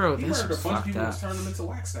is true. He murdered a bunch of people and turned them into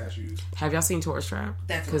wax statues. Have y'all seen Tourist Trap?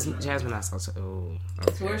 That's because Jasmine, I saw. Oh,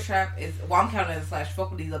 okay. Tourist Trap is. Well, I'm counting it as a slasher.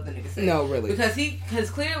 Fuck what these other niggas say. No, really.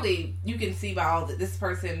 Because clearly you can see by all that this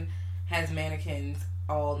person has mannequins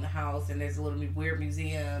all in the house, and there's a little weird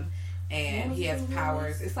museum, and he has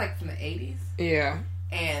powers. It's like from the 80s. Yeah.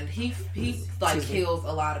 And he like kills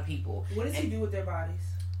a lot of people. What does he do with their bodies?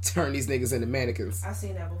 Turn these niggas into mannequins. I've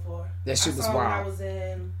seen that before. That shit was wild. wild. When I was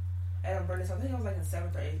in Adam Burnett, I think I was like in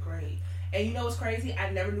 7th or 8th grade. And you know what's crazy? I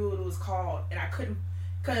never knew what it was called, and I couldn't,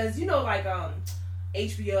 cause you know like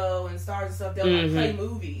HBO and Stars and stuff, they'll like play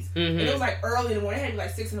movies. And it was like early in the morning. It had to be like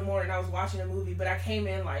 6 in the morning. And I was watching a movie, but I came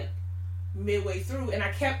in like midway through, and I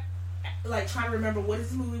kept like trying to remember what is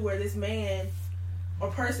this movie where this man or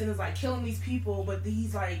person is like killing these people, but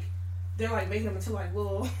these like they're like making them into like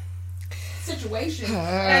little situations. And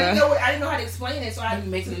I didn't know how to explain it, so I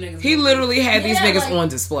making the niggas. He literally had these niggas like, on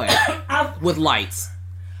display with lights.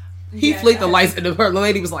 He flicked the lights, and the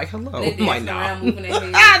lady was like, "Hello." I'm like, "No,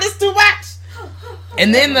 this too much."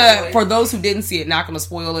 And then for those who didn't see it, not gonna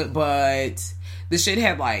spoil it, but the shit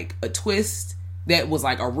had like a twist. That was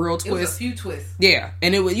like a real twist. It was a few twists. Yeah.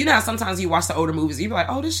 And it was, you know how sometimes you watch the older movies, you be like,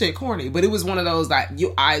 oh, this shit corny. But it was one of those that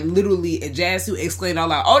I literally, and Jazz who exclaimed out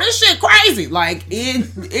loud, oh, this shit crazy. Like,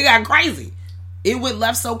 it got crazy. It went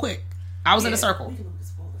left so quick. I was in a circle. We can look at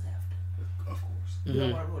spoilers after. Of course. Mm-hmm. You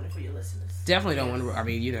don't want to ruin it for your listeners. Definitely don't want to, I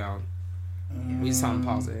mean, you know, we just tell them to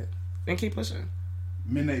pause it. And keep pushing.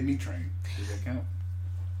 Midnight Meat Train. Does that count?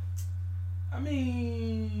 I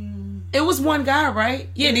mean, it was one guy, right?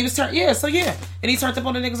 Yeah, and he was turned. Yeah, so yeah, and he turned up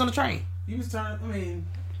on the niggas on the train. He was turned. I mean,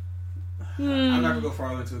 I'm not gonna go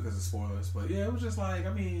farther into it because of spoilers, but yeah, it was just like,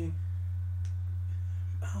 I mean,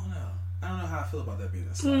 I don't know how I feel about that being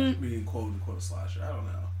a slasher, being quote unquote a slasher. I don't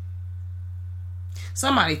know.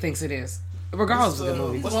 Somebody thinks it is, regardless of the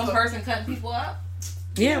movie. Was one person cutting people up?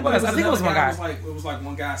 Yeah, it was. I think it was one guy. It was like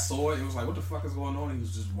one guy saw it. It was like, what the fuck is going on? He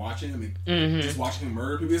was just watching him, just watching him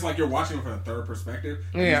murder people. It's like you're watching him from a third perspective.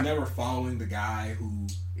 Yeah. He's never following the guy who,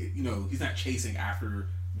 you know, he's not chasing after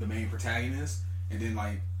the main protagonist. And then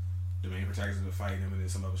like the main protagonist is fighting him, and then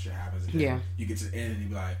some other shit happens. And then you get to the end, and you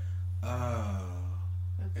be like,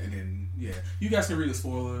 and then you guys can read the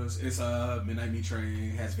spoilers. It's Midnight Meat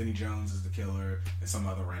Train, has Vinnie Jones as the killer, and some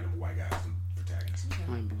other random white guy as the protagonist.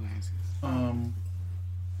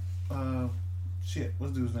 Shit,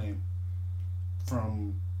 what's the dude's name?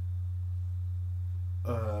 From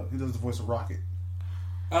he does the voice of Rocket.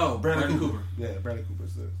 Oh, Bradley Cooper. Yeah, Bradley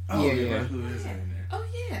Cooper's the. Oh, yeah. Bradley Cooper is in there. Oh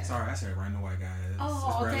yeah. Sorry, I said random white guy.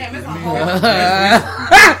 Oh, okay. It's I'm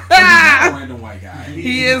a random white guy.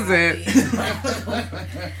 He isn't.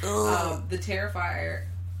 The Terrifier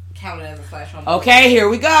counted as a slash home. Okay, here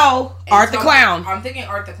we go. Art the Clown. I'm thinking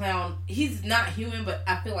Art the Clown. He's not human, but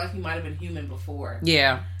I feel like he might have been human before.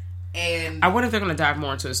 Yeah. And I wonder if they're going to dive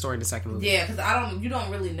more into the story in the second movie. Yeah, because you don't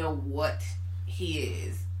really know what he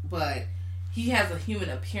is, but he has a human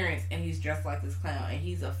appearance and he's dressed like this clown and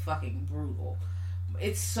he's a fucking brutal.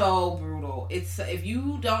 It's so brutal. It's if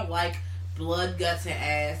you don't like blood, guts, and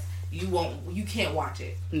ass, you can't watch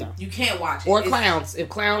it. No, you can't watch it. Or clowns. If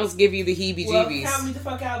clowns give you the heebie-jeebies, count me the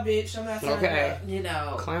fuck out, bitch. I'm not okay. You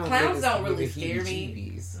know, clowns don't really scare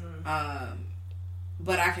me.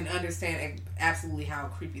 But I can understand absolutely how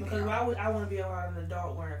creepy they are. Because why would I want to be around an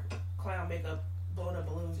adult wearing clown makeup, blowing up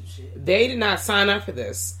balloons and shit? They did not sign up for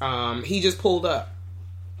this. He just pulled up.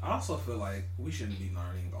 I also feel like we shouldn't be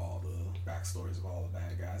learning all the backstories of all the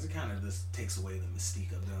bad guys. It kind of just takes away the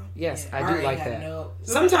mystique of them. Yes, yeah, I do like that. Know.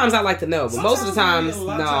 Sometimes I like to know, but most of the times, no.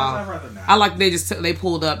 I like they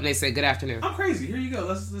pulled up and they said, "Good afternoon." I'm crazy. Here you go.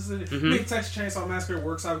 Let's make Texas Chainsaw Massacre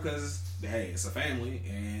works out because hey, it's a family,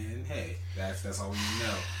 and hey, that's all we need to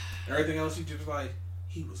know. Everything else, you just like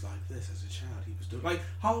he was like this as a child. He was doing like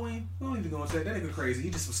Halloween. We don't need to go into that. That nigga crazy. He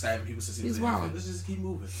just was stabbing people since he was wild. Let's just keep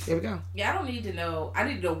moving. Here we go. Yeah, I don't need to know. I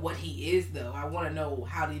need to know what he is though. I want to know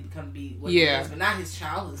how did he become to be what he is, but not his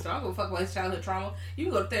childhood. So I don't give a fuck about his childhood trauma. You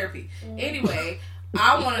can go to therapy. Anyway,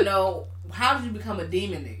 I want to know how did you become a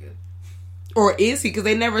demon nigga? Or is he? Because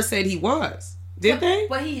they never said he was. Did they?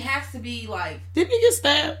 But he has to be like. Didn't he get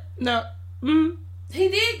stabbed? No. He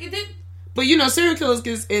did. But you know, serial killers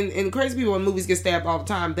and crazy people in movies get stabbed all the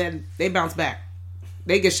time. Then they bounce back.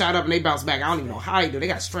 They get shot up and they bounce back. I don't even know how they do. They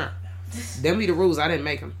got strength. Them be the rules. I didn't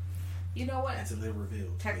make them. You know what? That's a little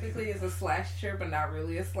revealed. Technically, it's a slasher, but not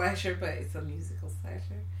really a slasher. But it's a musical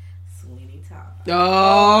slasher. Sweeney Todd.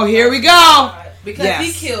 Oh, here we go. Because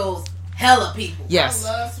he kills hella people.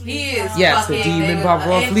 Yes. He is the demon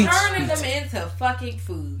Barbara and turning them into fucking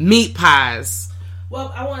food. Meat pies.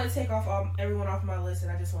 Well, I want to take off everyone off my list,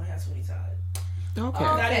 and I just want to have Sweeney Todd. Okay.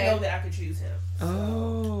 I didn't know that I could choose him. So.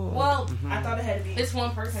 Oh. Well, I thought it had to be. It's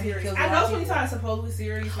one person. I know Sweeney Todd is supposedly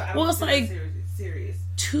serious, but I don't think it's serious.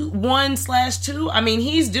 1/2. I mean,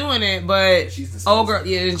 he's doing it, but girl,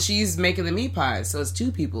 and she's making the meat pies, so it's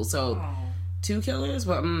 2 people. So. 2 killers,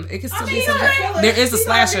 but it could still be something. There is a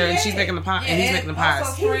slasher, and she's making the pie, and he's making the pies.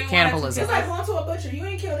 Cannibalism. It's like going to a butcher. You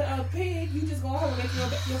ain't killed a pig. You just go home and make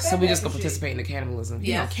your so we just gonna participate in the cannibalism. Yeah,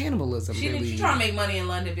 you know, cannibalism. She trying to make money in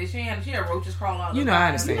London, bitch. She had roaches crawling out. You know, I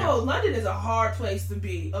understand. You know, London is a hard place to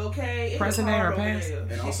be. Okay, present day or past.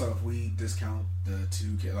 And also, if we discount the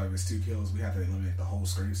 2 it's 2 kills, we have to eliminate the whole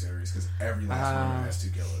Scream series because every last one has 2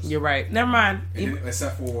 killers. You're right. Never mind.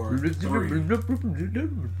 Except for 3.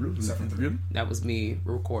 Except for 3. That was me.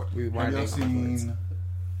 Rewinding. Have y'all seen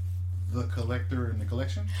The Collector and the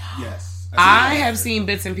Collection? Yes. I have seen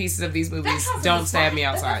bits and pieces of these movies. Don't stab me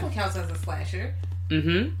outside. That's what counts as a slasher.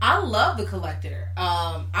 Mm-hmm. I love The Collector.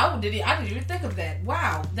 I didn't even think of that.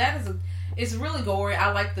 Wow, it's really gory.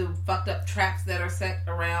 I like the fucked up traps that are set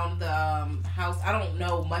around the house. I don't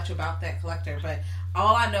know much about that Collector, but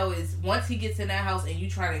all I know is once he gets in that house and you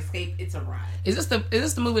try to escape, it's a ride. Is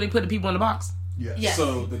this the movie they put the people in the box? Yes.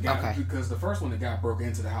 So the guy, because the first one, the guy broke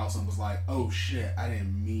into the house and was like, "Oh shit, I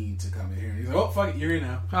didn't mean to come in here." And he's like, "Oh fuck it, you're here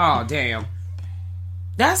now." Oh damn,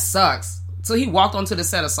 that sucks. So he walked onto the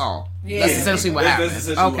set of Saw. Yeah, that's essentially what happened.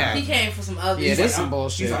 Okay, he came for some other. Yeah, this is some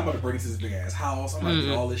bullshit. He's like, I'm about to break into this big ass house. I'm gonna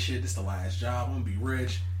do all this shit. This is the last job. I'm gonna be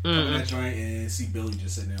rich. Come in that joint and see Billy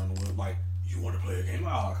just sitting there on the wood, like, "You want to play a game?"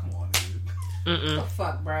 Oh, come on, dude. What the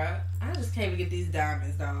fuck, bruh? I just came to get these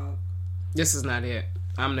diamonds, dog. This is not it.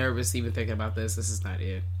 I'm nervous even thinking about this. This is not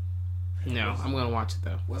it. No, I'm gonna watch it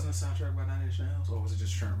though. Wasn't the soundtrack by 9 Inch Nails, or was it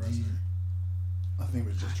just Trent Reznor? I think it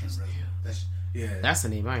was just Trent Reznor. That's the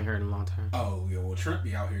name I ain't heard in a long time. Oh yeah, well Trent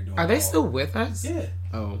be out here doing. Are they still with us? Yeah.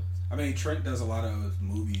 Oh. I mean, Trent does a lot of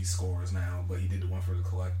movie scores now, but he did the one for The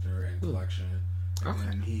Collector and Collection, and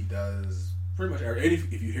then he does pretty much every.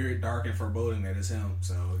 If you hear it dark and foreboding, that is him.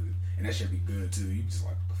 So, and that should be good too. You just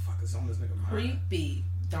like, what the fuck is on this nigga mind? Creepy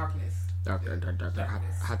darkness. Dark.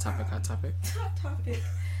 Hot topic. Hot topic.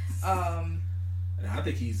 And I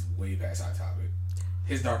think he's way past Hot Topic.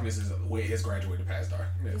 His darkness is way his graduated past dark.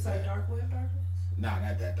 It's like dark web darkness. Nah,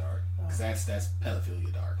 not that dark. Because that's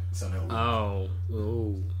pedophilia dark. So no.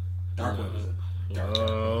 Oh. Dark web is a dark.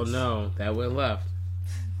 Oh no, that went left.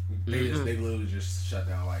 They literally just shut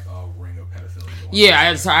down like a ring of pedophilia.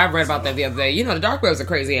 Yeah, I read about that the other day. You know, the dark web's a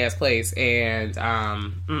crazy ass place, and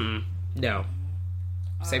no.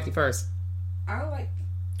 Safety first. I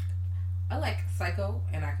like Psycho,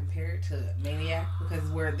 and I compare it to Maniac because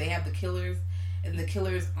where they have the killers, and the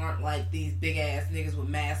killers aren't like these big ass niggas with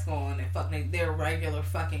masks on and they're regular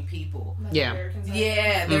fucking people. Like Yeah,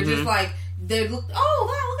 they're just like look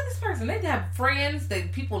at this person. They have friends,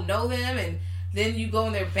 people know them, and then you go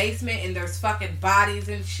in their basement and there's fucking bodies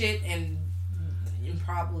and shit, and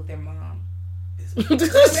probably with their mom. American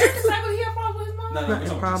Psycho, he had problems with his mom?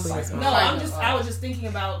 No, probably his mom. No, I was just thinking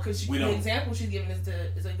about, because the example she's giving is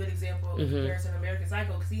a good example in comparison to American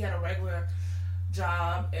Psycho, because he had a regular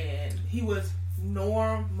job and he was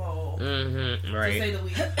normal, right, to say the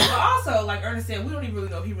least. But also, like Ernest said, we don't even really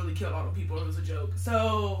know if he really killed all the people. It was a joke.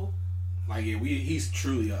 So, like, yeah, he's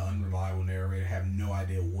truly an unreliable narrator. Have no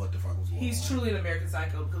idea what the fuck was going on. He's truly an American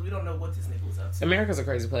Psycho because we don't know what this nigga was up to. America's a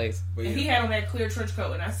crazy place. But and he had on that clear trench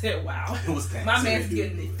coat, and I said, "Wow, my man's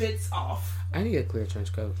getting the fits off." I need a clear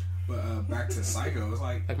trench coat. But back to Psycho, it's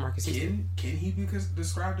like Marcus. Can he be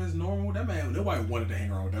described as normal? That man, nobody wanted to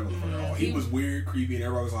hang around with that motherfucker at all. He was weird, creepy, and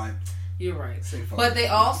everybody was like, "You're right." But they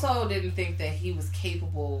also didn't think that he was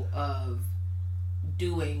capable of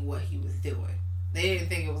doing what he was doing. They didn't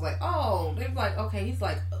think it was like, oh, they were like, okay, he's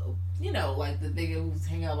like, like the nigga who's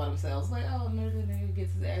hanging out by themselves, like, oh, no, the nigga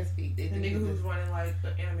gets his ass beat. The nigga who's running like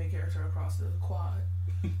an anime character across the quad.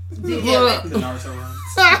 The Naruto runs.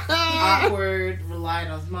 Awkward,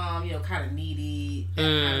 relying on his mom, kind of needy, that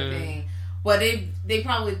kind of thing. But they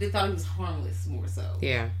thought he was harmless more so.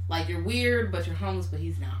 Yeah. Like, you're weird, but you're harmless, but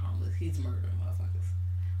he's not harmless. He's murdering motherfuckers.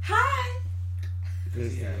 Hi!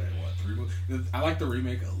 Yeah, 3 movies. I like the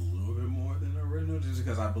remake a little bit more than the original, just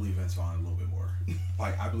because I believe Vince Vaughn a little bit more.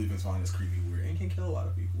 Like, I believe Vince Vaughn is creepy, weird, and can kill a lot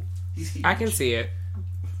of people. He's huge. I can see it.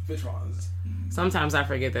 Vince Vaughn is... Sometimes I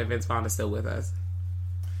forget that Vince Vaughn is still with us.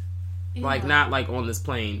 Yeah. Like, not like on this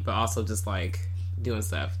plane, but also just like doing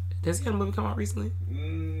stuff. Does he have a movie come out recently?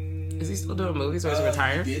 Is he still doing movies, or is he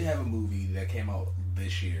retired? He did have a movie that came out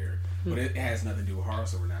this year, but it has nothing to do with horror,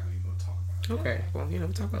 so we're not going to talk about it. Okay, well,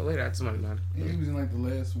 we'll talk about it later. I just wanted to know. Yeah, he was in like the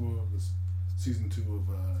last one of season 2 of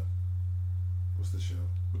what's the show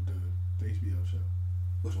with the HBO show?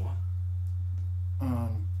 Which one?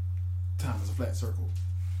 Time is a Flat Circle.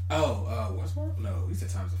 Oh, Westworld? No, he said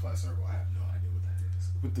Time is a Flat Circle. I have no idea what that is.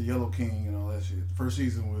 With the Yellow King and all that shit. The first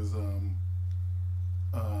season was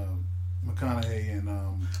McConaughey and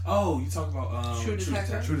oh, you talk about True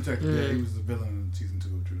Detective. True Detective. Mm-hmm. Yeah, he was the villain in season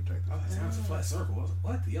 2 of True Detective. Oh, that sounds a flat circle.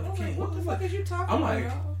 What? The Yellow King? What the fuck is you talking about? I'm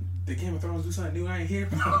like, did Game of Thrones do something new I ain't hear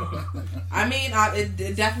about? I mean,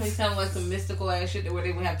 it definitely sounded like some mystical ass shit where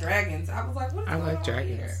they would have dragons. I was like, what is going on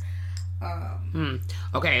dragons here?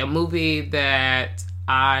 Okay, a movie that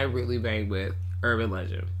I really bang with, Urban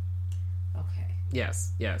Legend.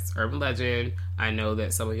 Yes, Urban Legend. I know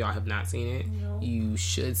that some of y'all have not seen it. No. You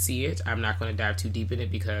should see it. I'm not going to dive too deep in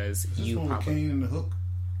it because you probably... Kane and the Hook?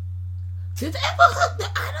 Did they have a hook?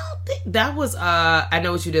 I don't think... That was, I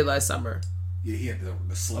Know What You Did Last Summer. Yeah, he had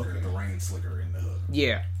the slicker, the rain slicker in the hook.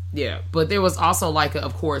 Yeah. But there was also like,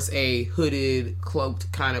 of course, a hooded,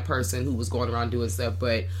 cloaked kind of person who was going around doing stuff.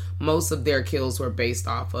 But most of their kills were based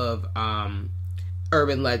off of...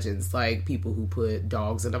 urban legends, like people who put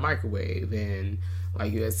dogs in the microwave, and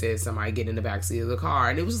like you had said, somebody get in the backseat of the car,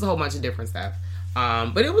 and it was just a whole bunch of different stuff.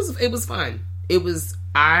 But it was fun.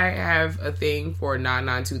 I have a thing for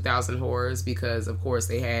 9/9/2000 horrors because, of course,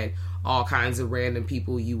 they had all kinds of random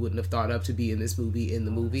people you wouldn't have thought of to be in this movie in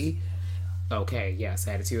the movie. Okay, yes,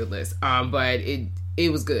 add it to your list. But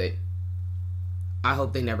it was good. I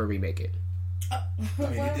hope they never remake it. I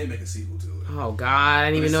mean, they did make a sequel to it. Oh God, I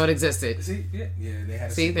didn't even know it existed. See, yeah, they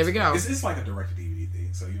had. There we go. It's like a direct-to-DVD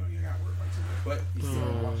thing, so you don't even got to worry about too much. But you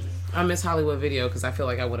still watch it. I miss Hollywood Video because I feel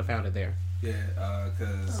like I would have found it there. Yeah,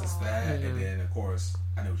 because it's that, and then of course,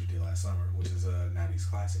 I Know What You Did Last Summer, which is a '90s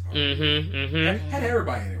classic. Had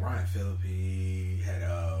everybody in it. Ryan Phillippe had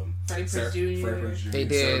Freddie Prinze Jr. They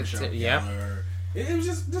did. Yeah. It was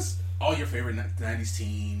just all your favorite 90s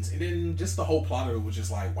teens, and then just the whole plot of it was just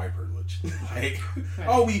like white privilege. Like,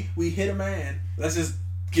 oh, we hit a man, let's just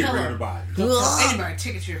get rid of the body. Don't tell anybody,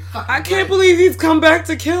 ticket your fucking I can't believe he's come back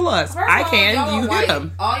to kill us. I can. You hit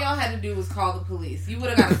him. All y'all had to do was call the police. You would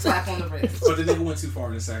have got a slap on the wrist. But the nigga went too far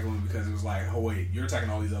in the second one because it was like, oh wait, you're attacking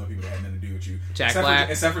all these other people that had nothing to do with you.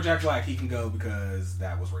 Except for Jack Black, he can go because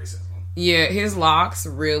that was racism. Yeah, his locks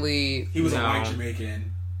really... He was a white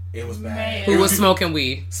Jamaican. It was bad. Who was smoking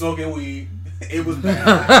weed. It was bad.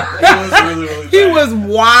 It was really, really bad. He was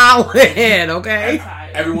wildin', okay?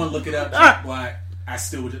 Everyone look it up. Jack Black. I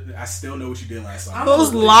still know what you did last summer.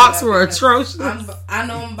 Those locks were atrocious. I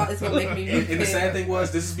know it's gonna make me. And the sad thing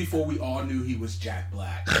was, this is before we all knew he was Jack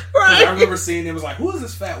Black. Right. I remember seeing it was like, who is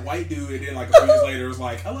this fat white dude? And then like a few years later, it was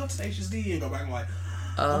like, I love Tenacious D, and go back and like,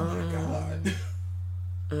 oh my god.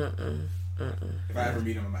 If I ever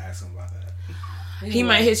meet him, I'm gonna ask him about that. He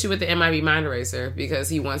might hit you with the MIB mind eraser because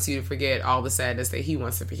he wants you to forget all the sadness that he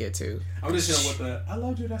wants to forget too. I'm just chilling with the I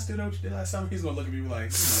loved you and I still know what you did last summer. He's gonna look at me like,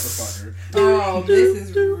 motherfucker. Oh, this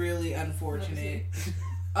is really unfortunate.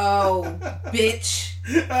 Oh, bitch.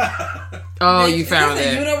 Oh, bitch. You found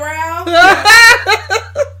it. Unibrow?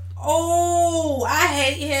 Oh, I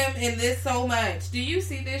hate him in this so much. Do you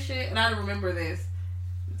see this shit? And I don't remember this.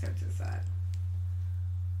 Turn to the side.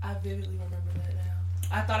 I vividly remember that now.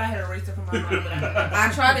 I thought I had erased it from my mind, but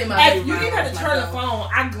I tried it in my You didn't have to turn the phone.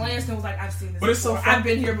 I glanced and was like, I've seen this but it's before. So I've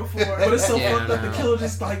been here before. But it's so fucked up. The killer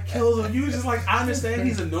just like kills him. You just like, I understand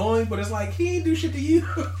he's annoying, but it's like, he ain't do shit to you.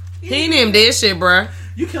 He ain't even did shit, bruh.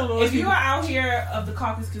 You killed all If you are out here of the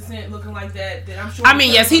caucus consent looking like that, then I'm sure. I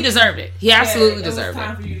mean, yes, he deserved it. He absolutely deserved it. It was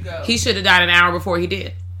time for you to go. He should have died an hour before he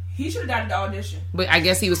did. He should have died at the audition. But I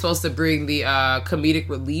guess he was supposed to bring the comedic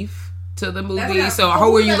relief to the movie. So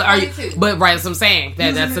how were you? But right, that's what I'm saying.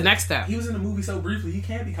 That's the next step. He was in the movie so briefly, he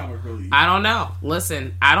can't be comic relief. I don't know.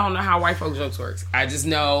 Listen, I don't know how white folk jokes works. I just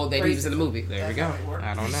know that he was in the movie. There we go.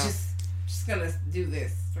 I don't know. Just gonna do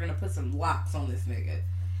this. We're gonna put some locks on this nigga.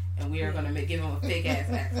 And we are gonna give him a fake ass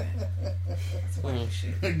accent. That's funny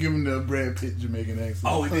shit. Give him the Brad Pitt Jamaican accent.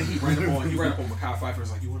 Oh, and then he ran up on Mekhi Phifer.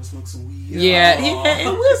 Was like, "You want to smoke some weed?" Yeah, it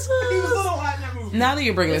was. He was a little hot in that movie. Now that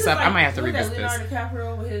you bring this up, I might have to revisit this. Leonardo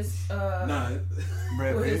DiCaprio with his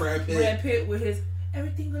Brad Pitt with his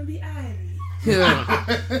everything gonna be Ivy.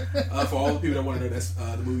 For all the people that want to know, that's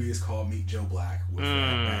the movie is called Meet Joe Black. With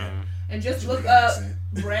and just Jamaican look up accent.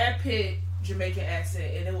 Brad Pitt Jamaican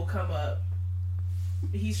accent, and it will come up.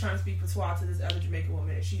 He's trying to speak patois to this other Jamaican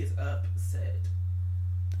woman, and she is upset.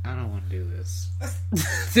 I don't want to do this.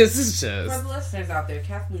 This is just... For the listeners out there,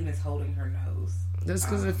 Kathleen is holding her nose. That's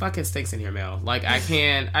because it fucking stinks in here, Mel. Like, I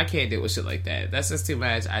can't deal with shit like that. That's just too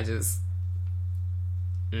much. I just...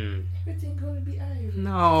 Everything gonna be Irish.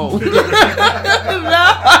 No. Yo.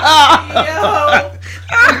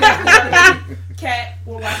 Cat,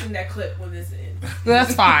 we're watching that clip when this ends.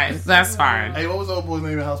 That's fine. That's fine. Hey, what was the old boy's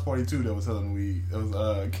name in House Party 2 that was selling weed? It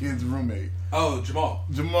was kid's roommate. Oh, Jamal.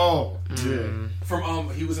 Yeah. From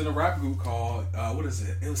he was in a rap group called what is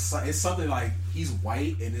it? It's something like he's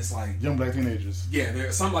white and it's like Young Black Teenagers. Yeah,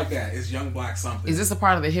 there's something like that. It's Young Black something. Is this a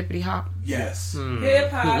part of the hippity hop? Yes. Hip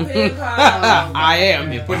hop. I am.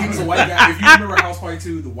 But he was a white guy. If you remember House Party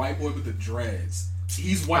 2, the white boy with the dreads.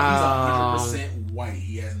 He's white. He's 100% white.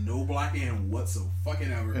 He has no black in him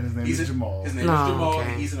whatsoever. And his name is Jamal. His name is Jamal. Okay.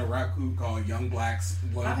 And he's in a rap group called Young Black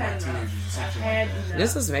Teenagers or something like that.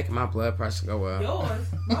 This is making my blood pressure go up. Yours.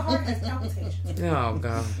 My heart has palpitations. Oh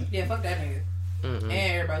god. Yeah, fuck that nigga. And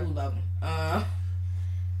everybody who love him.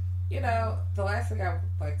 The last thing I would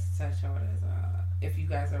like to touch on is if you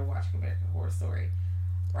guys are watching American Horror Story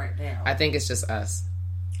right now. I think it's just us.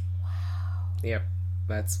 Wow. Yep.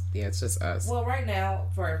 It's just us. Well, right now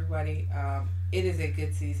for everybody, it is a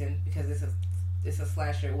good season because it's a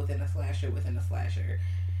slasher within a slasher within a slasher.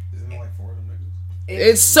 Isn't it like 4 of them niggas?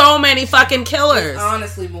 It's so many fucking killers. It's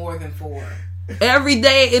honestly more than 4. Every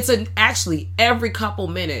day, every couple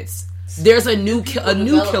minutes, there's a new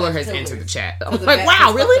killer has entered the chat. I'm like,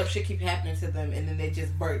 wow, really? Shit keep happening to them, and then they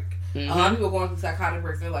just break. A lot of people going through psychotic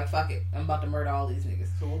breaks. They're like, "Fuck it, I'm about to murder all these niggas."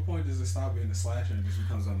 So, what point does it stop being a slasher and it just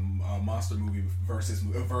becomes a monster movie versus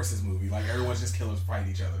movie? Like everyone's just killers fighting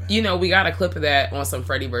each other now. We got a clip of that on some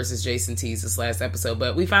Freddy versus Jason tease this last episode,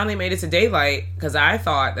 but we finally made it to daylight because I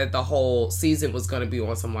thought that the whole season was going to be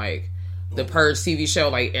on some like the Purge TV show.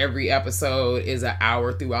 Like every episode is an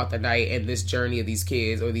hour throughout the night and this journey of these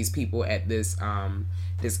kids or these people at this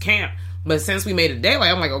this camp. But since we made it daylight,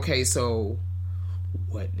 I'm like, okay, so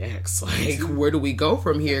what next? Like, where do we go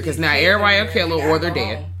from here? Because now everybody a killer or they're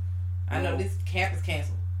dead. I know this camp is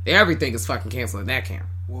canceled. Everything is fucking canceled in that camp.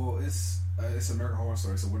 Well, it's American Horror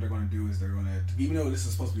Story, so what they're going to do is they're going to, even though this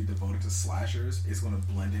is supposed to be devoted to slashers, it's going to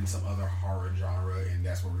blend in some other horror genre, and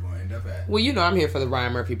that's where we're going to end up at. Well, I'm here for the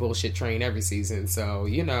Ryan Murphy bullshit train every season, so,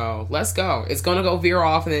 let's go. It's going to go veer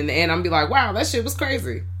off, and in the end, I'm going to be like, wow, that shit was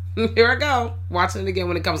crazy. Here I go. Watching it again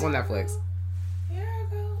when it comes on Netflix.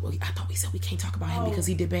 Well, I thought we said we can't talk about him because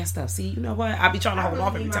he did bad stuff. See, you know what? I be trying to hold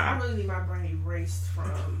off every time. I really need my brain erased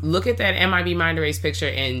from... Look at that MIB mind erase picture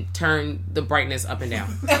and turn the brightness up and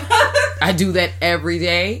down. I do that every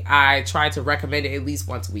day. I try to recommend it at least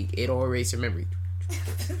once a week. It'll erase your memory.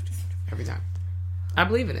 Every time. I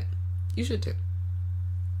believe in it. You should too.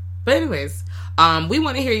 But anyways, we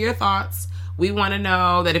want to hear your thoughts. We want to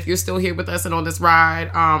know that if you're still here with us and on this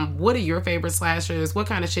ride, what are your favorite slashers? What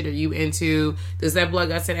kind of shit are you into? Does that blood,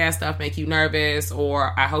 guts, and ass stuff make you nervous?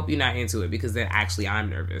 Or I hope you're not into it, because then actually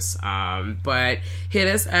I'm nervous. But hit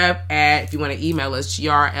us up at, if you want to email us,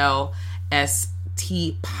 GRLTpod.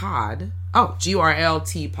 Oh,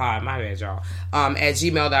 GRLTpod, my bad, y'all. At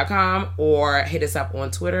gmail.com, or hit us up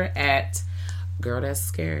on Twitter at Girl That's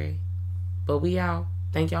Scary. But we out.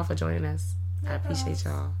 Thank y'all for joining us. I appreciate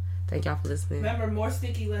y'all. Thank y'all for listening. Remember, more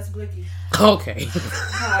sticky, less blicky. Okay.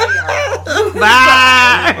 Bye, y'all.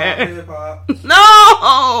 Bye.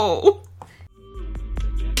 No.